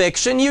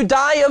crucifixion, you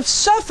die of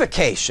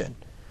suffocation.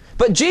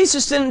 But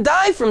Jesus didn't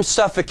die from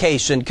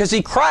suffocation because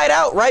he cried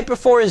out right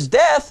before his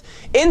death,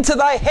 into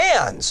thy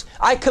hands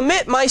I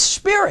commit my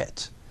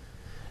spirit.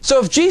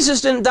 So if Jesus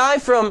didn't die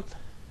from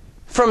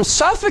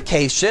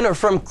suffocation or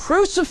from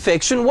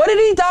crucifixion, what did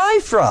he die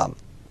from?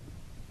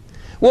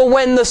 Well,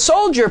 when the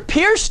soldier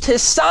pierced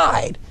his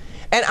side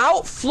and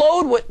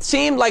outflowed what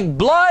seemed like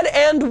blood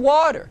and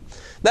water,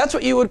 that's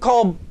what you would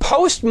call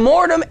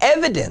post-mortem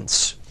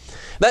evidence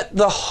that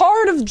the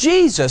heart of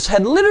Jesus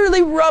had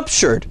literally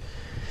ruptured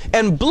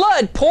and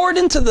blood poured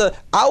into the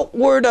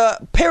outward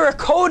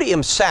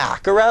pericardium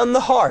sac around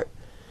the heart.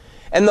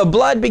 And the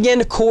blood began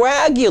to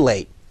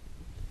coagulate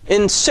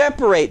and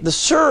separate the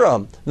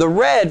serum, the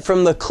red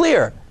from the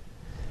clear.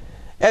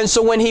 And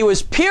so when he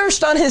was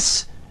pierced on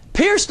his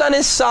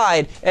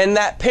side and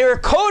that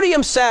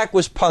pericardium sac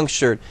was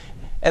punctured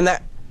and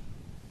that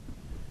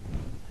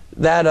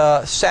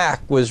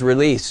sac was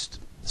released,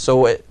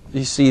 so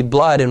you see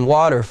blood and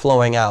water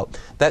flowing out.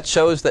 That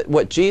shows that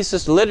what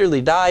Jesus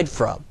literally died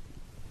from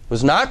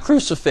was not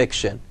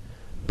crucifixion,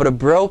 but a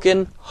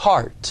broken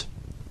heart.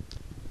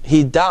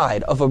 He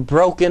died of a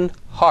broken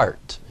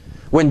heart.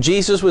 When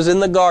Jesus was in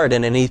the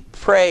garden and he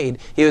prayed,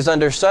 he was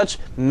under such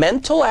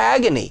mental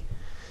agony,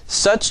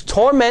 such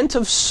torment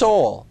of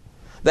soul,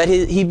 that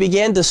he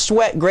began to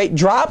sweat great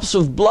drops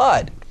of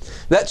blood.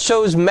 That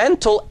shows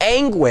mental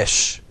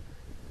anguish.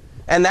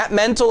 And that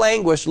mental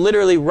anguish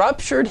literally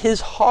ruptured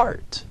his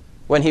heart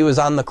when he was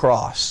on the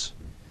cross.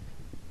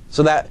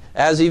 So that,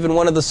 as even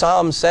one of the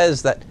Psalms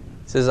says,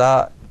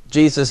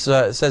 Jesus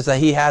says that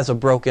he has a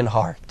broken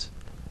heart.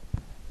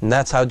 And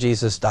that's how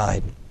Jesus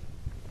died.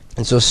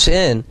 And so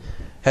sin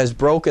has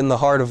broken the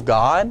heart of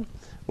God.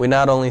 We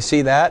not only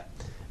see that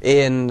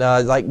in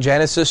like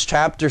Genesis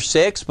chapter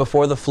 6,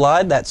 before the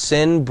flood, that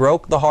sin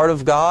broke the heart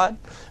of God.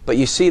 But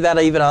you see that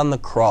even on the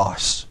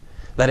cross,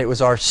 that it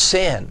was our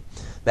sin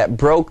that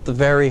broke the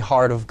very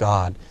heart of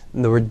God.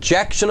 And the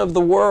rejection of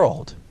the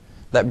world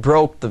that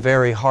broke the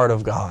very heart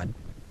of God.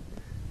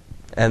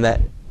 And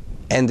that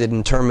ended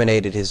and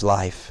terminated his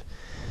life.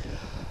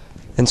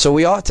 And so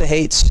we ought to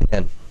hate sin.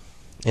 And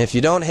if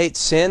you don't hate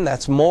sin,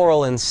 that's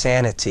moral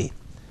insanity.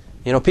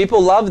 You know,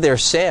 people love their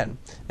sin.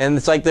 And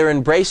it's like they're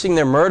embracing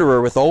their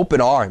murderer with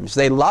open arms.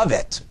 They love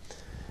it.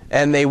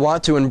 And they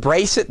want to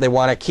embrace it. They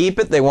want to keep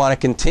it. They want to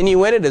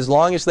continue in it as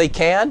long as they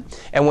can.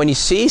 And when you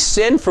see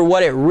sin for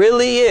what it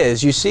really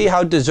is, you see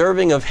how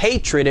deserving of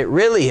hatred it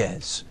really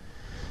is.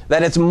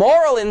 That it's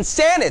moral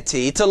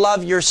insanity to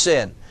love your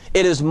sin.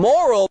 It is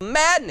moral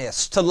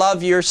madness to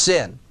love your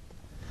sin.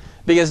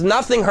 Because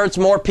nothing hurts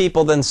more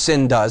people than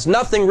sin does.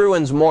 Nothing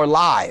ruins more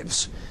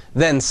lives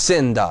than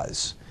sin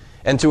does.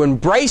 And to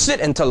embrace it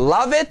and to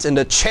love it and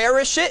to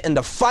cherish it and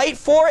to fight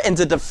for it and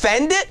to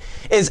defend it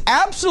is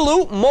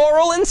absolute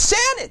moral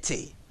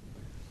insanity.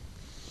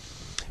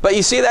 But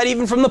you see that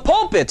even from the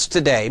pulpits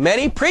today.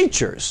 Many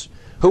preachers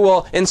who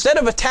will, instead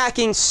of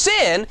attacking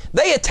sin,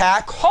 they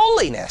attack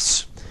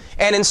holiness.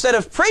 And instead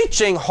of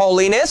preaching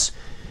holiness,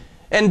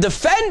 and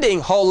defending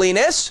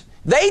holiness,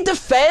 they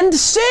defend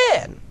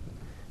sin.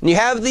 And you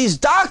have these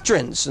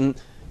doctrines and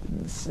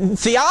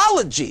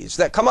theologies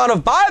that come out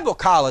of Bible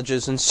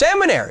colleges and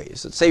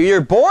seminaries that say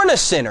you're born a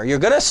sinner. You're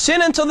going to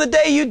sin until the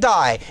day you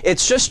die.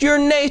 It's just your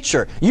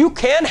nature. You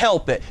can't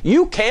help it.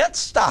 You can't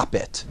stop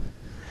it.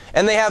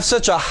 And they have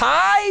such a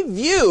high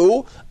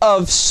view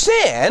of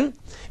sin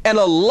and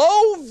a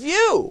low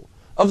view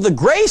of the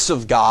grace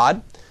of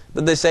God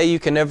that they say you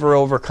can never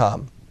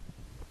overcome.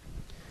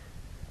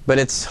 But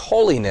it's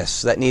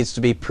holiness that needs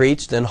to be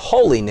preached, and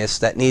holiness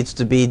that needs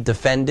to be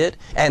defended,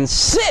 and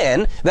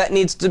sin that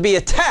needs to be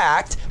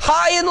attacked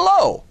high and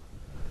low.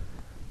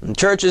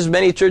 And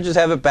many churches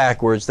have it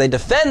backwards. They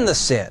defend the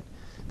sin.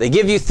 They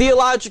give you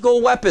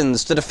theological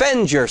weapons to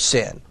defend your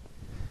sin.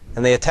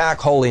 And they attack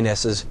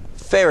holiness as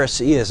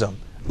Phariseeism,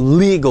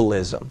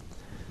 legalism,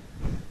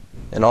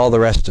 and all the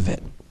rest of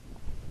it.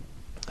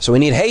 So we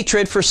need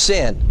hatred for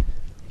sin.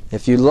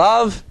 If you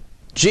love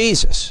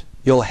Jesus,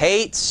 you'll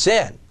hate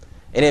sin.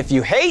 And if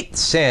you hate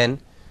sin,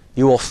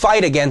 you will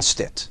fight against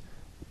it.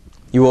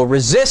 You will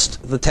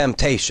resist the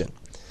temptation.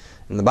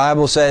 And the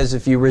Bible says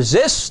if you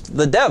resist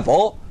the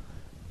devil,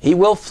 he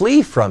will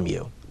flee from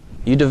you.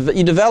 You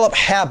develop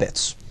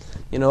habits.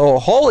 You know,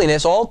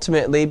 holiness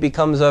ultimately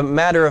becomes a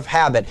matter of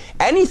habit.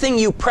 Anything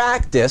you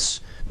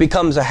practice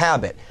becomes a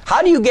habit.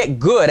 How do you get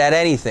good at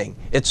anything?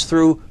 It's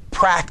through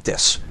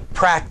practice.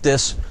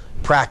 Practice,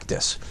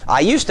 practice.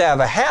 I used to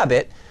have a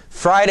habit.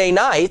 Friday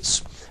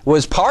nights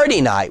was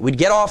party night. We'd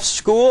get off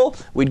school,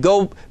 we'd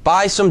go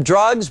buy some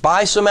drugs,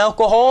 buy some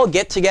alcohol,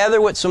 get together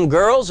with some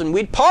girls, and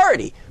we'd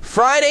party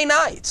Friday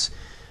nights.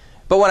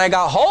 But when I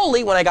got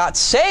holy, when I got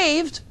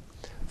saved,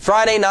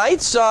 Friday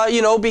nights,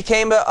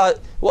 became it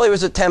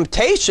was a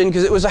temptation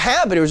because it was a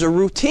habit, it was a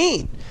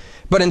routine.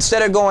 But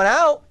instead of going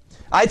out,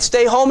 I'd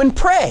stay home and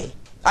pray.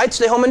 I'd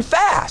stay home and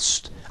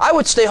fast. I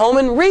would stay home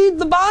and read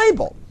the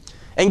Bible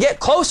and get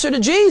closer to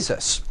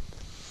Jesus.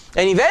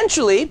 And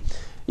eventually,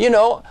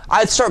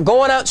 I'd start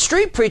going out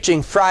street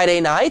preaching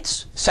Friday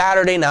nights,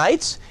 Saturday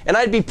nights, and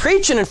I'd be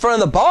preaching in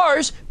front of the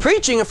bars,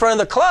 preaching in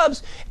front of the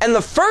clubs, and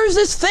the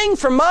furthest thing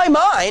from my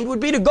mind would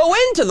be to go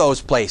into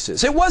those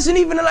places. It wasn't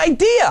even an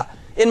idea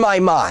in my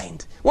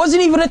mind. It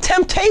wasn't even a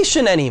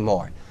temptation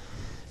anymore.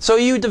 So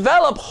you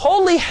develop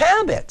holy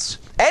habits.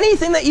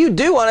 Anything that you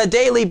do on a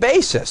daily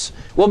basis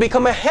will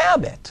become a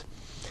habit.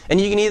 And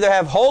you can either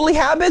have holy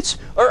habits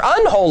or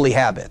unholy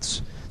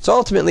habits. It's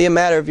ultimately a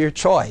matter of your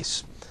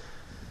choice.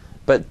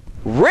 But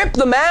rip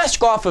the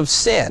mask off of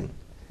sin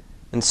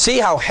and see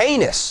how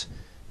heinous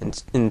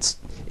and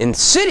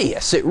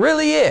insidious it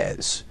really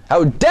is.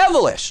 How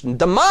devilish and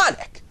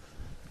demonic.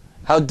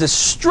 How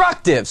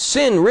destructive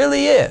sin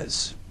really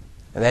is.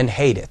 And then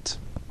hate it.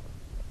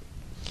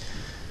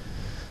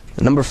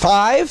 Number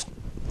 5,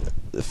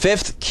 the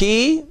 5th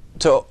key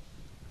to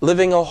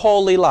living a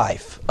holy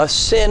life, a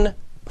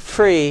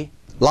sin-free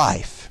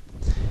life,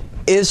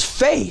 is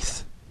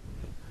faith.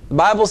 The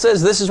Bible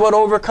says this is what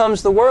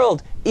overcomes the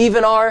world,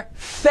 even our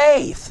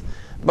faith.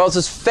 The Bible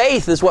says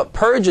faith is what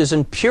purges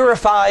and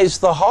purifies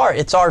the heart.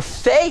 It's our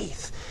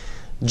faith.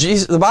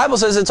 The Bible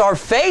says it's our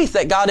faith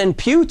that God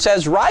imputes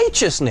as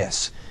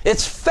righteousness.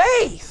 It's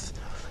faith.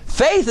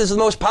 Faith is the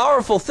most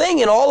powerful thing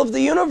in all of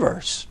the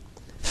universe.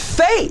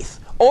 Faith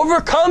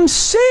overcomes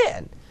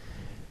sin.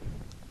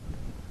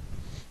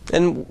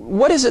 And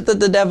what is it that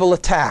the devil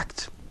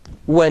attacked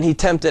when he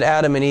tempted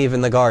Adam and Eve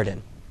in the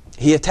garden?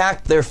 He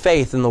attacked their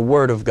faith in the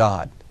Word of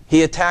God.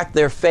 He attacked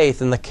their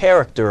faith in the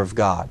character of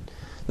God.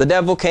 The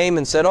devil came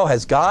and said,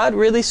 has God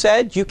really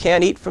said you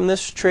can't eat from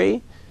this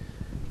tree?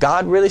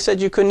 God really said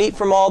you couldn't eat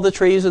from all the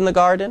trees in the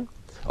garden?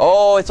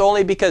 Oh, it's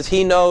only because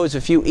He knows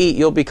if you eat,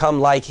 you'll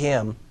become like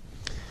Him.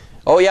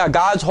 Oh yeah,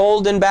 God's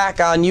holding back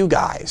on you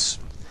guys.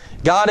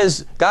 God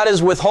is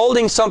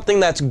withholding something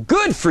that's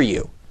good for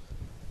you.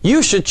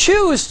 You should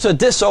choose to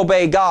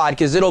disobey God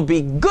because it'll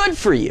be good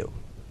for you.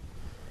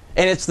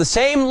 And it's the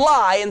same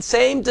lie and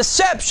same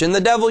deception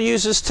the devil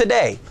uses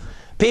today.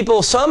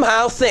 People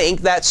somehow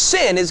think that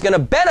sin is going to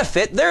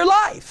benefit their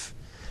life.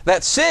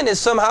 That sin is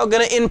somehow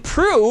going to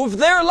improve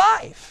their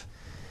life.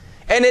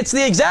 And it's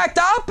the exact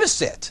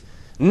opposite.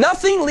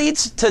 Nothing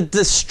leads to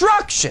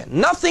destruction.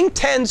 Nothing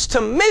tends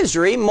to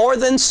misery more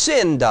than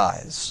sin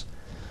does.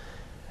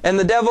 And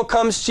the devil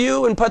comes to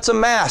you and puts a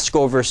mask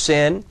over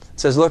sin.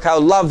 Says, look how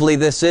lovely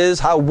this is,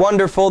 how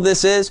wonderful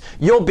this is.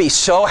 You'll be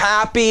so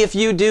happy if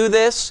you do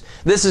this.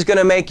 This is going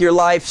to make your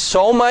life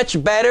so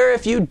much better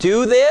if you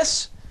do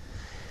this.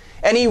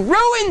 And he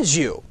ruins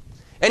you.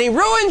 And he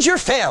ruins your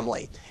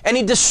family. And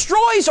he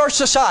destroys our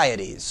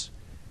societies.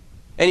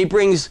 And he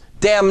brings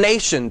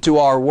damnation to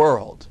our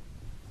world.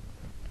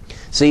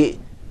 See,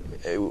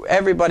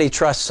 everybody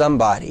trusts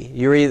somebody.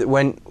 You're either,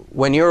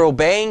 when you're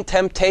obeying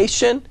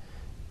temptation,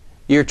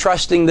 you're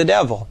trusting the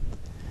devil.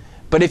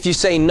 But if you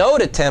say no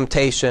to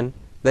temptation,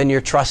 then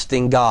you're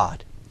trusting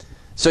God.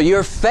 So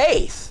your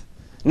faith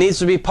needs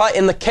to be put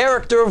in the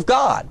character of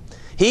God.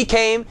 He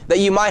came that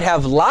you might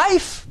have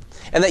life,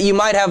 and that you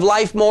might have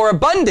life more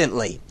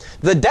abundantly.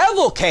 The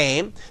devil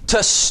came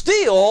to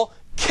steal,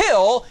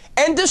 kill,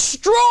 and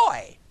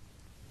destroy.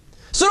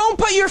 So don't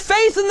put your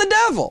faith in the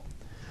devil.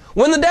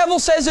 When the devil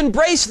says,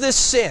 embrace this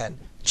sin,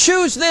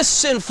 choose this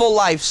sinful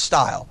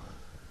lifestyle,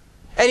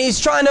 and he's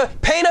trying to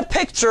paint a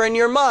picture in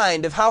your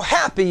mind of how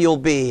happy you'll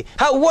be,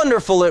 how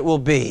wonderful it will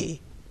be.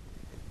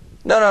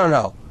 No, no,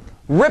 no.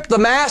 Rip the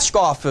mask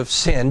off of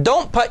sin.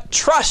 Don't put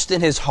trust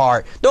in his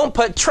heart. Don't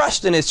put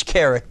trust in his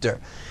character.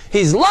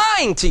 He's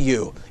lying to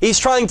you. He's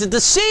trying to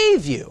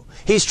deceive you.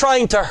 He's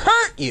trying to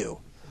hurt you.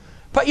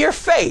 Put your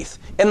faith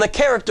in the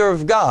character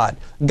of God.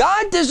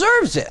 God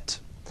deserves it.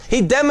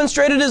 He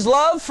demonstrated his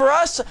love for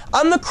us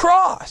on the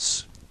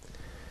cross.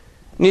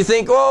 And you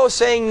think, oh,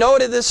 saying no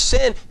to this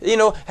sin,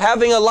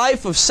 having a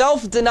life of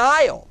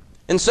self-denial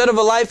instead of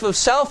a life of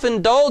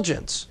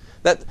self-indulgence.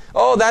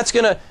 That's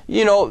going to,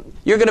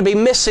 you're going to be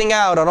missing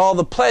out on all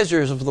the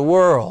pleasures of the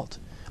world.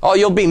 Oh,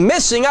 you'll be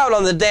missing out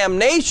on the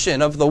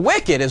damnation of the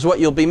wicked is what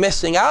you'll be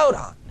missing out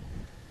on.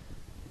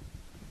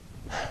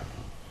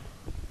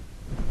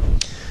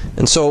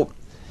 And so,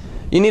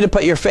 you need to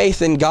put your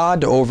faith in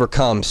God to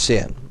overcome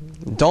sin.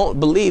 Don't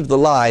believe the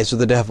lies of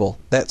the devil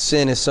that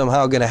sin is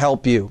somehow going to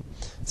help you.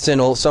 Sin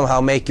will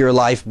somehow make your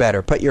life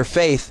better. Put your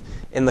faith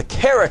in the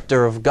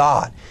character of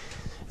God.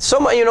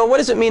 What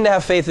does it mean to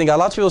have faith in God?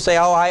 Lots of people say,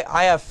 oh,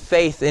 I have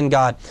faith in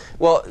God.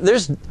 Well,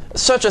 there's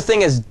such a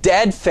thing as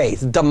dead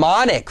faith,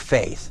 demonic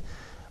faith.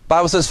 The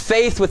Bible says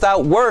faith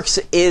without works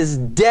is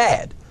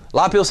dead. A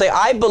lot of people say,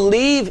 I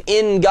believe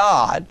in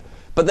God,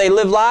 but they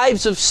live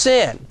lives of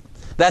sin.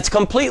 That's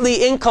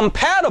completely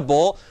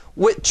incompatible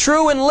with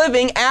true and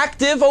living,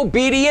 active,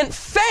 obedient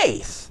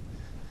faith.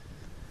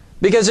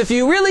 Because if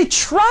you really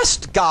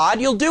trust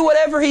God, you'll do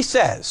whatever he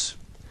says.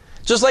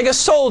 Just like a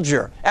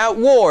soldier at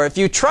war. If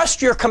you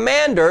trust your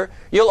commander,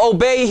 you'll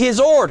obey his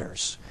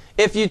orders.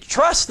 If you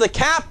trust the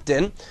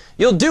captain,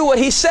 you'll do what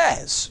he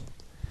says.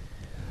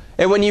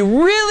 And when you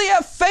really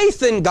have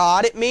faith in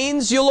God, it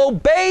means you'll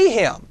obey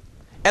him.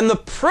 And the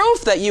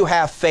proof that you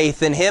have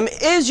faith in him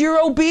is your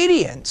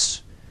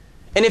obedience.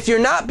 And if you're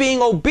not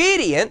being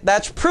obedient,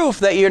 that's proof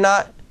that you're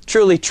not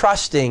truly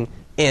trusting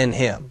in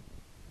him.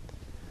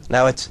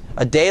 Now, it's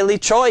a daily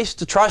choice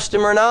to trust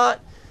him or not.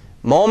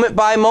 Moment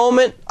by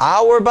moment,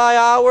 hour by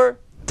hour,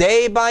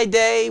 day by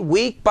day,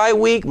 week by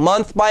week,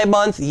 month by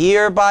month,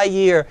 year by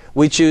year,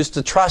 we choose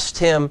to trust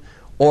him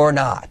or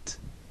not.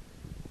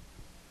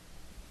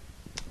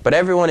 But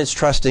everyone is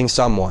trusting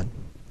someone.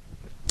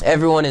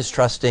 Everyone is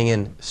trusting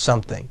in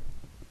something.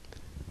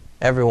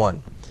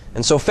 Everyone.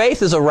 And so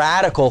faith is a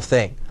radical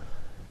thing.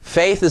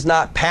 Faith is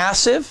not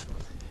passive.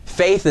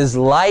 Faith is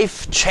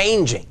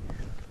life-changing.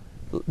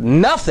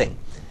 Nothing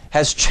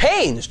has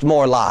changed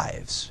more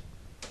lives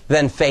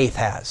than faith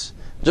has.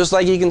 Just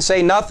like you can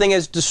say nothing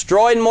has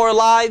destroyed more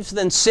lives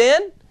than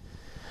sin,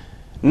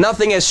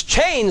 nothing has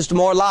changed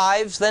more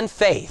lives than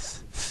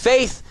faith.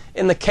 Faith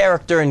in the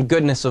character and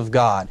goodness of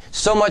God.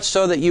 So much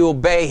so that you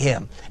obey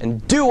him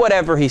and do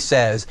whatever he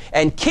says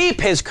and keep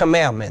his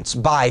commandments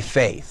by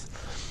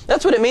faith.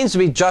 That's what it means to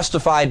be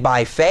justified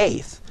by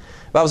faith.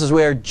 The Bible says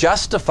we are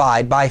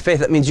justified by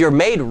faith. That means you're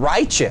made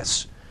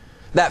righteous.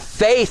 That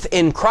faith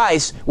in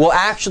Christ will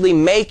actually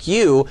make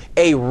you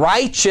a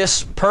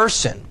righteous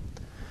person.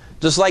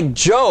 Just like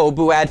Job,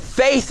 who had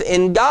faith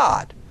in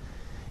God.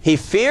 He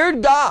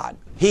feared God.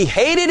 He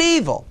hated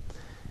evil.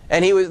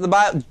 And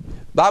the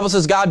Bible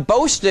says God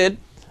boasted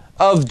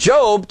of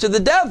Job to the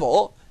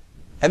devil.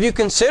 Have you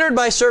considered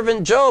my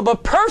servant Job a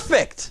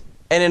perfect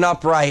and an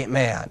upright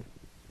man?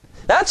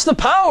 That's the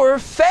power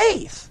of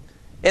faith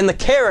in the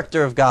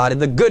character of God, in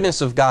the goodness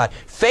of God.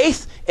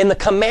 Faith in the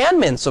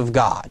commandments of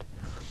God.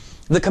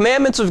 The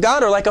commandments of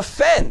God are like a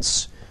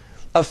fence.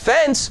 A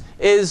fence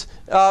is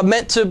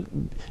meant to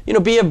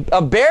be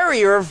a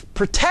barrier of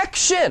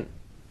protection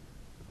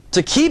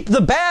to keep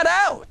the bad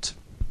out.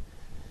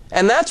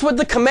 And that's what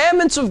the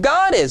commandments of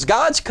God is.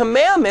 God's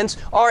commandments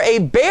are a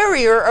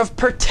barrier of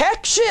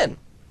protection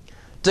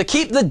to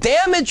keep the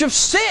damage of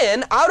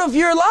sin out of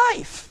your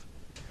life.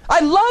 I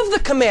love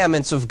the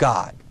commandments of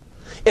God.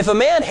 If a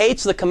man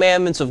hates the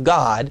commandments of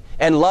God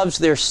and loves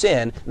their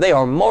sin, they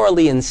are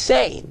morally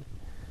insane.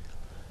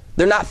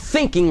 They're not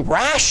thinking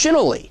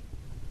rationally.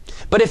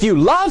 But if you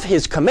love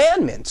his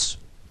commandments,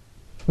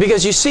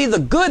 because you see the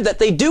good that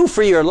they do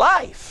for your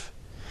life,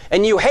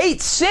 and you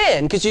hate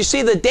sin because you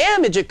see the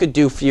damage it could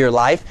do for your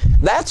life,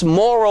 that's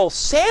moral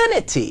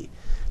sanity.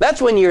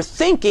 That's when you're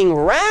thinking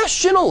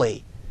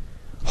rationally.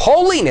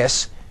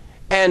 Holiness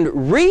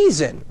and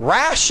reason,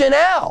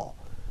 rationale,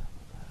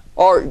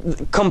 are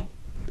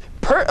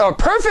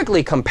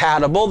perfectly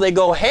compatible. They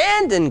go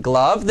hand in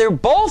glove. They're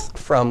both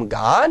from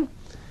God.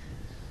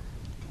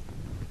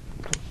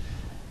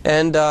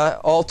 And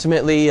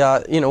ultimately,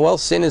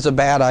 sin is a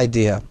bad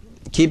idea.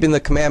 Keeping the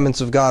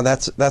commandments of God,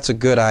 that's a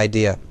good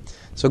idea.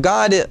 So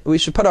God, we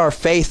should put our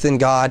faith in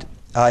God.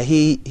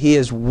 He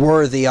is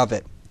worthy of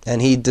it,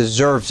 and He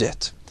deserves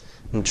it.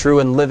 And true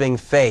and living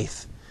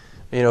faith.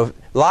 A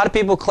lot of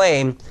people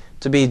claim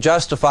to be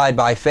justified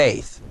by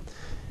faith,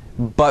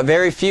 but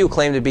very few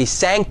claim to be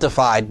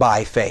sanctified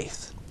by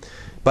faith.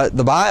 But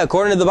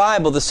according to the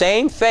Bible, the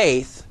same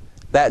faith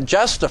that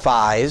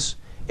justifies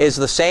is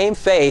the same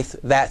faith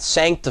that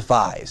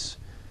sanctifies.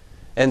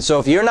 And so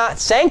if you're not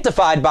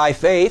sanctified by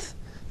faith,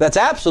 that's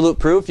absolute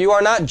proof you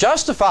are not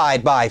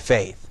justified by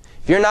faith.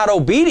 If you're not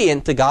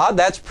obedient to God,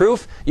 that's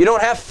proof you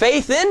don't have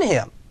faith in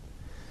Him.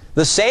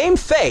 The same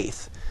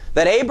faith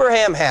that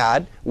Abraham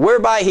had,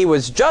 whereby he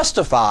was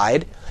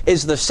justified,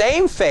 is the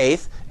same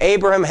faith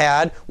Abraham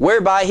had,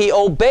 whereby he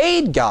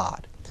obeyed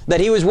God, that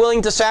he was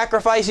willing to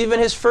sacrifice even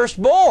his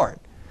firstborn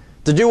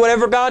to do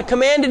whatever God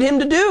commanded him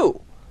to do.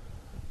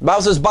 The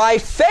Bible says, by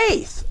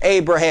faith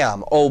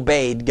Abraham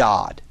obeyed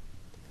God.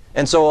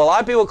 And so a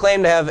lot of people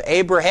claim to have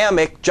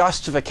Abrahamic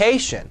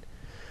justification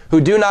who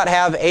do not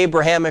have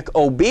Abrahamic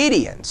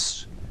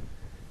obedience.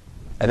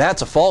 And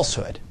that's a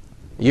falsehood.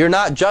 You're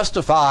not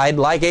justified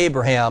like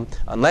Abraham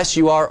unless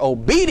you are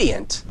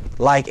obedient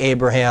like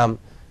Abraham,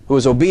 who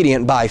was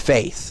obedient by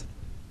faith.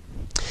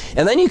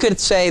 And then you could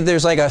say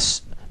there's like a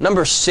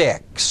number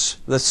 6,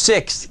 the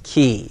 6th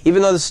key.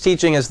 Even though this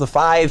teaching is the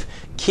 5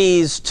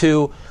 keys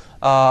to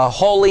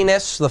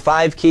holiness, the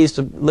 5 keys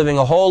to living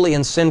a holy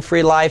and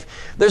sin-free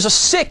life, there's a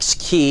 6th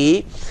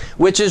key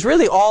which is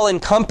really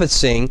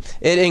all-encompassing.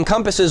 It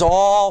encompasses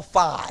all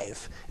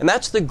 5. And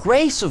that's the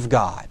grace of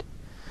God.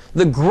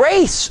 The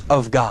grace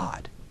of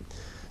God.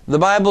 The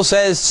Bible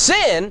says,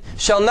 sin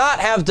shall not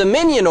have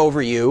dominion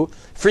over you,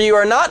 for you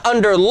are not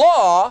under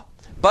law,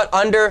 but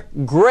under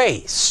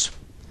grace.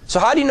 So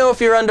how do you know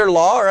if you're under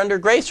law or under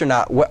grace or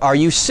not? Are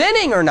you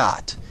sinning or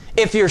not?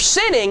 If you're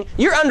sinning,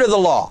 you're under the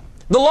law.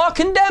 The law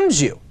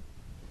condemns you.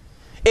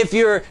 If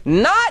you're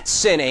not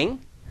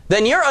sinning,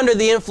 then you're under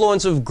the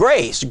influence of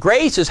grace.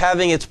 Grace is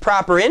having its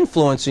proper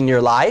influence in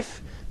your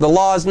life. The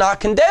law is not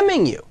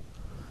condemning you.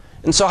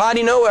 And so how do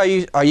you know,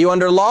 are you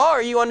under law or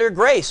are you under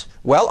grace?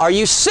 Well, are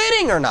you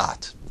sinning or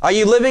not? Are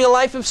you living a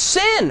life of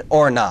sin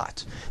or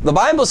not? The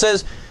Bible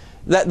says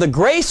that the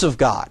grace of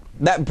God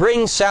that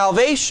brings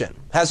salvation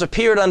has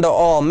appeared unto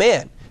all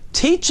men,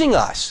 teaching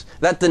us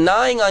that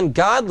denying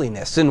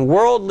ungodliness and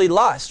worldly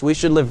lust, we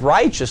should live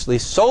righteously,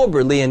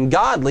 soberly, and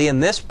godly in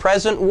this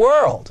present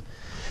world.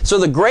 So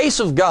the grace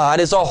of God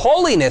is a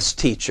holiness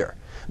teacher.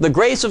 The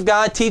grace of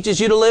God teaches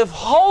you to live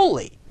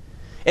holy.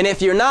 And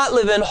if you're not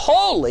living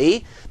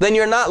holy, then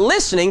you're not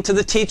listening to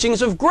the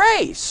teachings of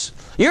grace.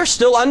 You're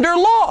still under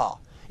law.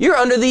 You're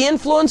under the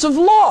influence of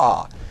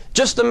law.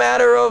 Just a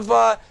matter of,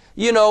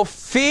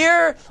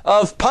 fear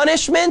of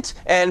punishment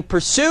and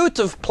pursuit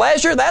of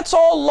pleasure. That's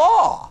all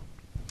law.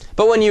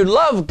 But when you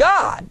love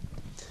God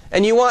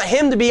and you want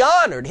Him to be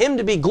honored, Him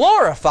to be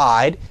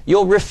glorified,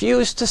 you'll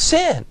refuse to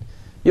sin.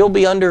 You'll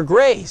be under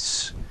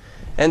grace.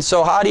 And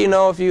so how do you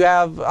know if you're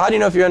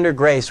under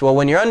grace? Well,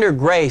 when you're under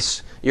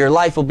grace, your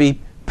life will be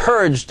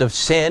purged of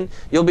sin.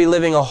 You'll be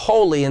living a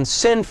holy and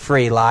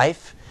sin-free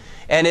life.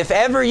 And if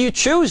ever you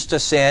choose to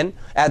sin,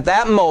 at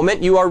that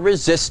moment you are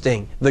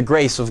resisting the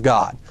grace of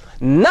God.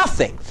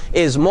 Nothing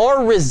is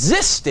more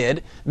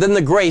resisted than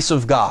the grace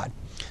of God.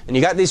 And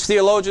you got these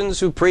theologians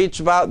who preach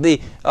about the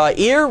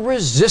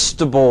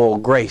irresistible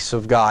grace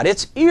of God.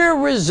 It's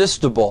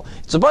irresistible.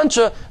 It's a bunch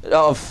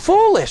of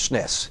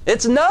foolishness.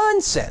 It's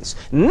nonsense.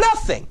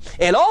 Nothing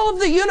in all of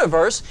the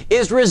universe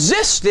is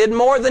resisted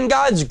more than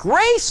God's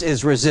grace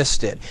is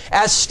resisted.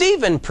 As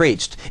Stephen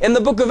preached in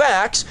the book of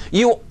Acts,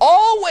 you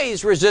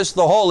always resist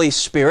the Holy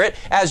Spirit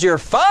as your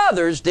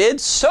fathers did,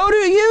 so do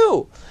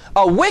you.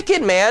 A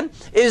wicked man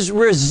is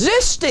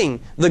resisting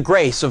the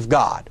grace of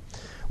God.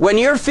 When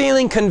you're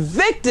feeling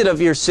convicted of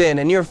your sin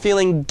and you're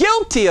feeling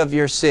guilty of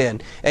your sin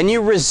and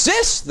you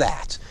resist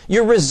that,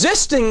 you're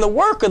resisting the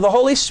work of the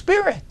Holy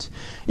Spirit.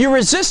 You're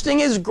resisting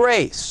His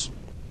grace.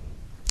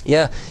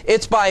 Yeah,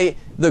 it's by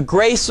the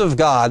grace of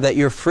God that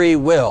your free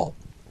will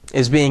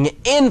is being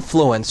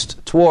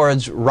influenced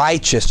towards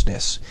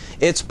righteousness.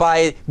 It's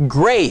by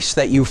grace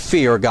that you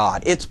fear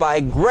God. It's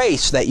by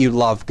grace that you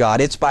love God.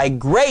 It's by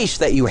grace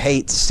that you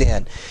hate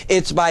sin.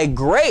 It's by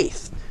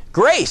grace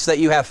that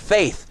you have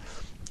faith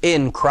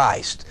in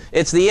Christ.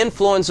 It's the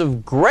influence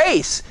of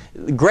grace.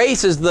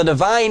 Grace is the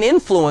divine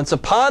influence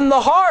upon the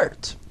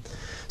heart.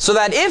 So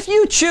that if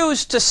you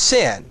choose to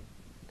sin,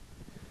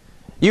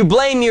 you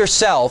blame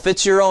yourself.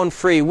 It's your own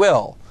free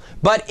will.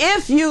 But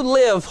if you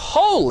live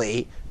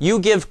holy, you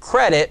give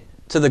credit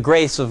to the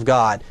grace of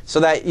God. So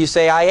that you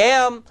say, I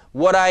am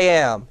what I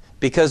am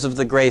because of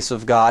the grace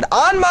of God.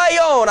 On my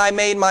own, I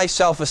made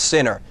myself a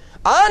sinner.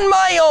 On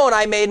my own,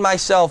 I made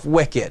myself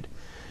wicked.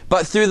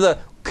 But through the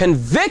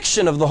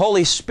conviction of the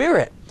Holy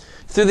Spirit,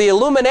 through the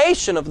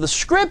illumination of the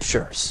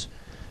Scriptures,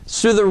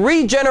 through the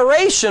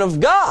regeneration of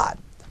God,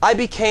 I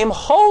became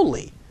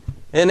holy.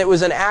 And it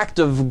was an act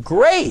of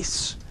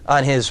grace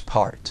on His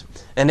part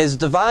and His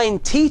divine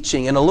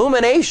teaching and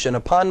illumination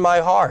upon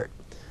my heart.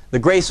 The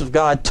grace of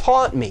God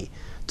taught me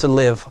to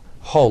live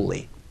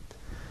holy.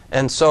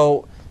 And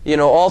so,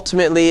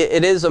 ultimately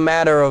it is a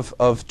matter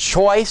of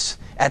choice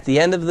at the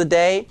end of the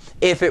day.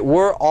 If it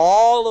were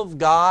all of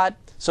God,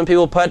 some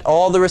people put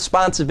all the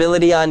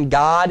responsibility on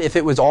God. If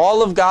it was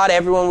all of God,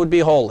 everyone would be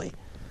holy.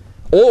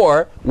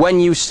 Or, when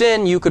you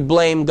sin, you could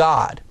blame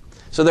God.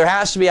 So there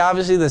has to be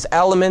obviously this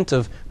element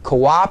of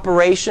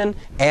cooperation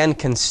and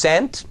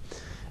consent.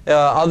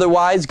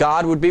 Otherwise,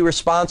 God would be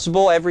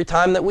responsible every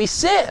time that we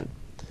sin.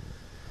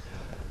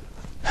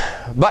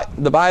 But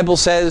the Bible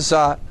says,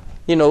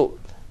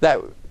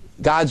 that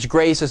God's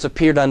grace has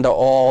appeared unto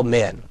all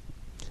men.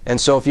 And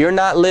so if you're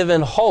not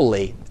living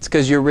holy, it's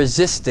because you're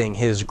resisting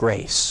His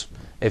grace.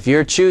 If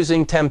you're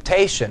choosing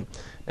temptation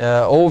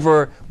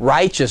over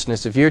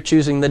righteousness, if you're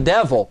choosing the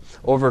devil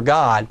over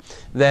God,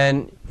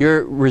 then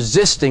you're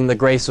resisting the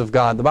grace of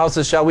God. The Bible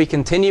says, shall we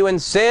continue in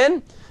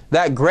sin,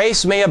 that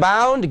grace may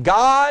abound?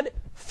 God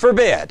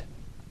forbid.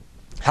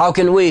 How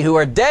can we who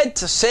are dead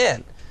to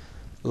sin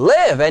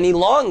live any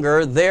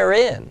longer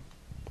therein?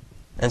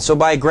 And so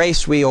by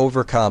grace we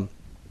overcome.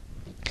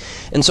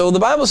 And so the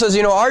Bible says,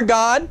 our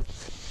God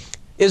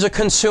is a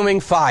consuming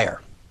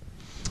fire.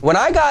 When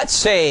I got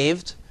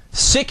saved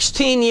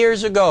 16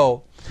 years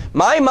ago,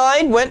 my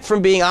mind went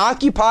from being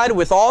occupied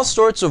with all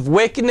sorts of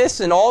wickedness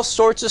and all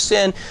sorts of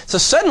sin, so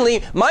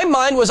suddenly my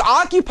mind was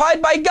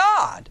occupied by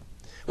God.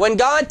 When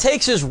God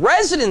takes His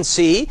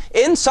residency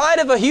inside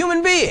of a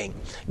human being,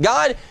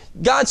 God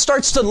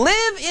starts to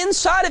live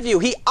inside of you.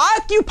 He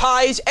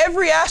occupies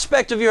every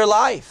aspect of your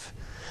life.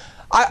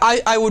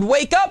 I would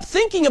wake up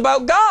thinking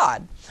about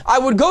God. I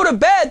would go to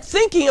bed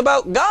thinking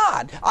about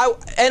God.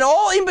 And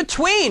all in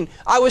between,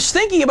 I was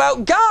thinking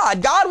about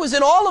God. God was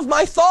in all of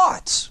my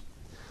thoughts.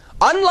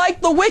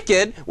 Unlike the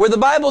wicked, where the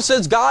Bible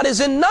says God is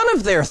in none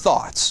of their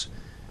thoughts.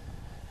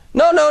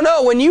 No.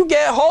 When you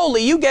get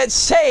holy, you get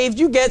saved,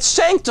 you get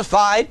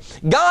sanctified,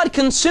 God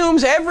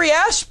consumes every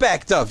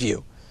aspect of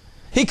you.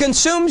 He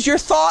consumes your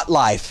thought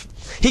life.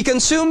 He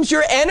consumes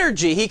your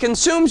energy. He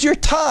consumes your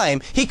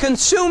time. He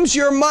consumes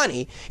your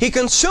money. He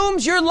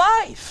consumes your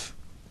life.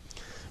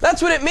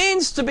 That's what it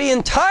means to be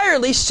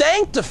entirely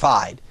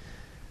sanctified.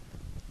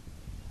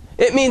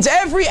 It means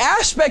every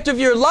aspect of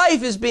your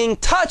life is being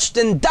touched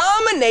and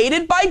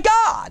dominated by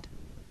God.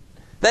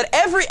 That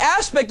every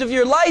aspect of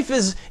your life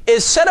is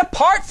set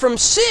apart from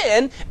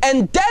sin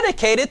and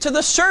dedicated to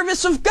the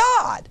service of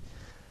God.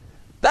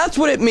 That's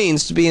what it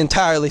means to be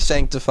entirely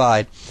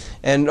sanctified.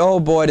 And oh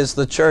boy, does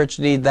the church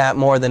need that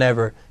more than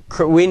ever.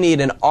 We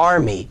need an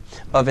army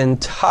of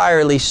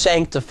entirely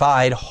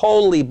sanctified,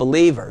 holy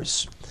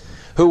believers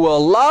who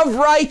will love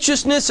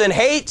righteousness and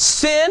hate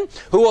sin,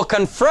 who will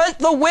confront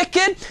the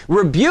wicked,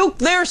 rebuke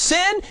their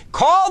sin,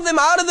 call them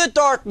out of the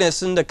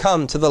darkness and to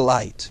come to the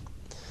light.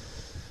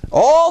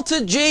 All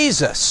to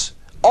Jesus.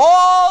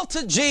 All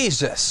to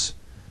Jesus.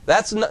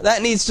 That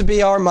needs to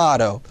be our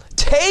motto.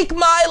 Take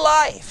my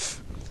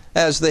life,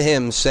 as the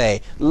hymns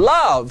say.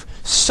 Love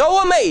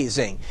so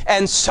amazing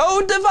and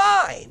so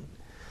divine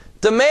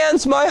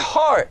demands my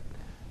heart,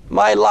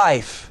 my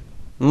life,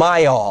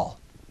 my all.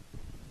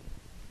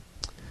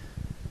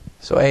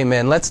 So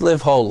amen. Let's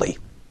live holy.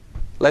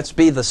 Let's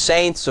be the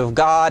saints of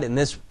God in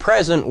this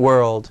present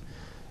world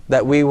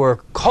that we were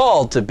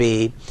called to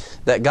be,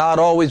 that God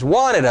always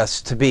wanted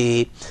us to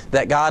be,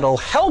 that God will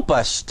help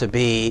us to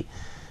be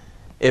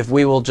if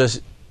we will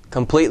just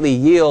completely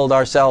yield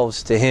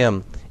ourselves to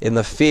Him in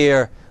the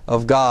fear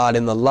of God,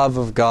 in the love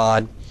of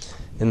God,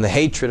 in the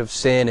hatred of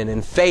sin, and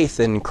in faith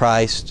in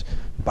Christ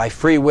by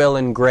free will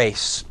and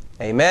grace.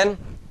 Amen.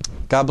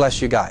 God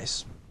bless you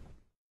guys.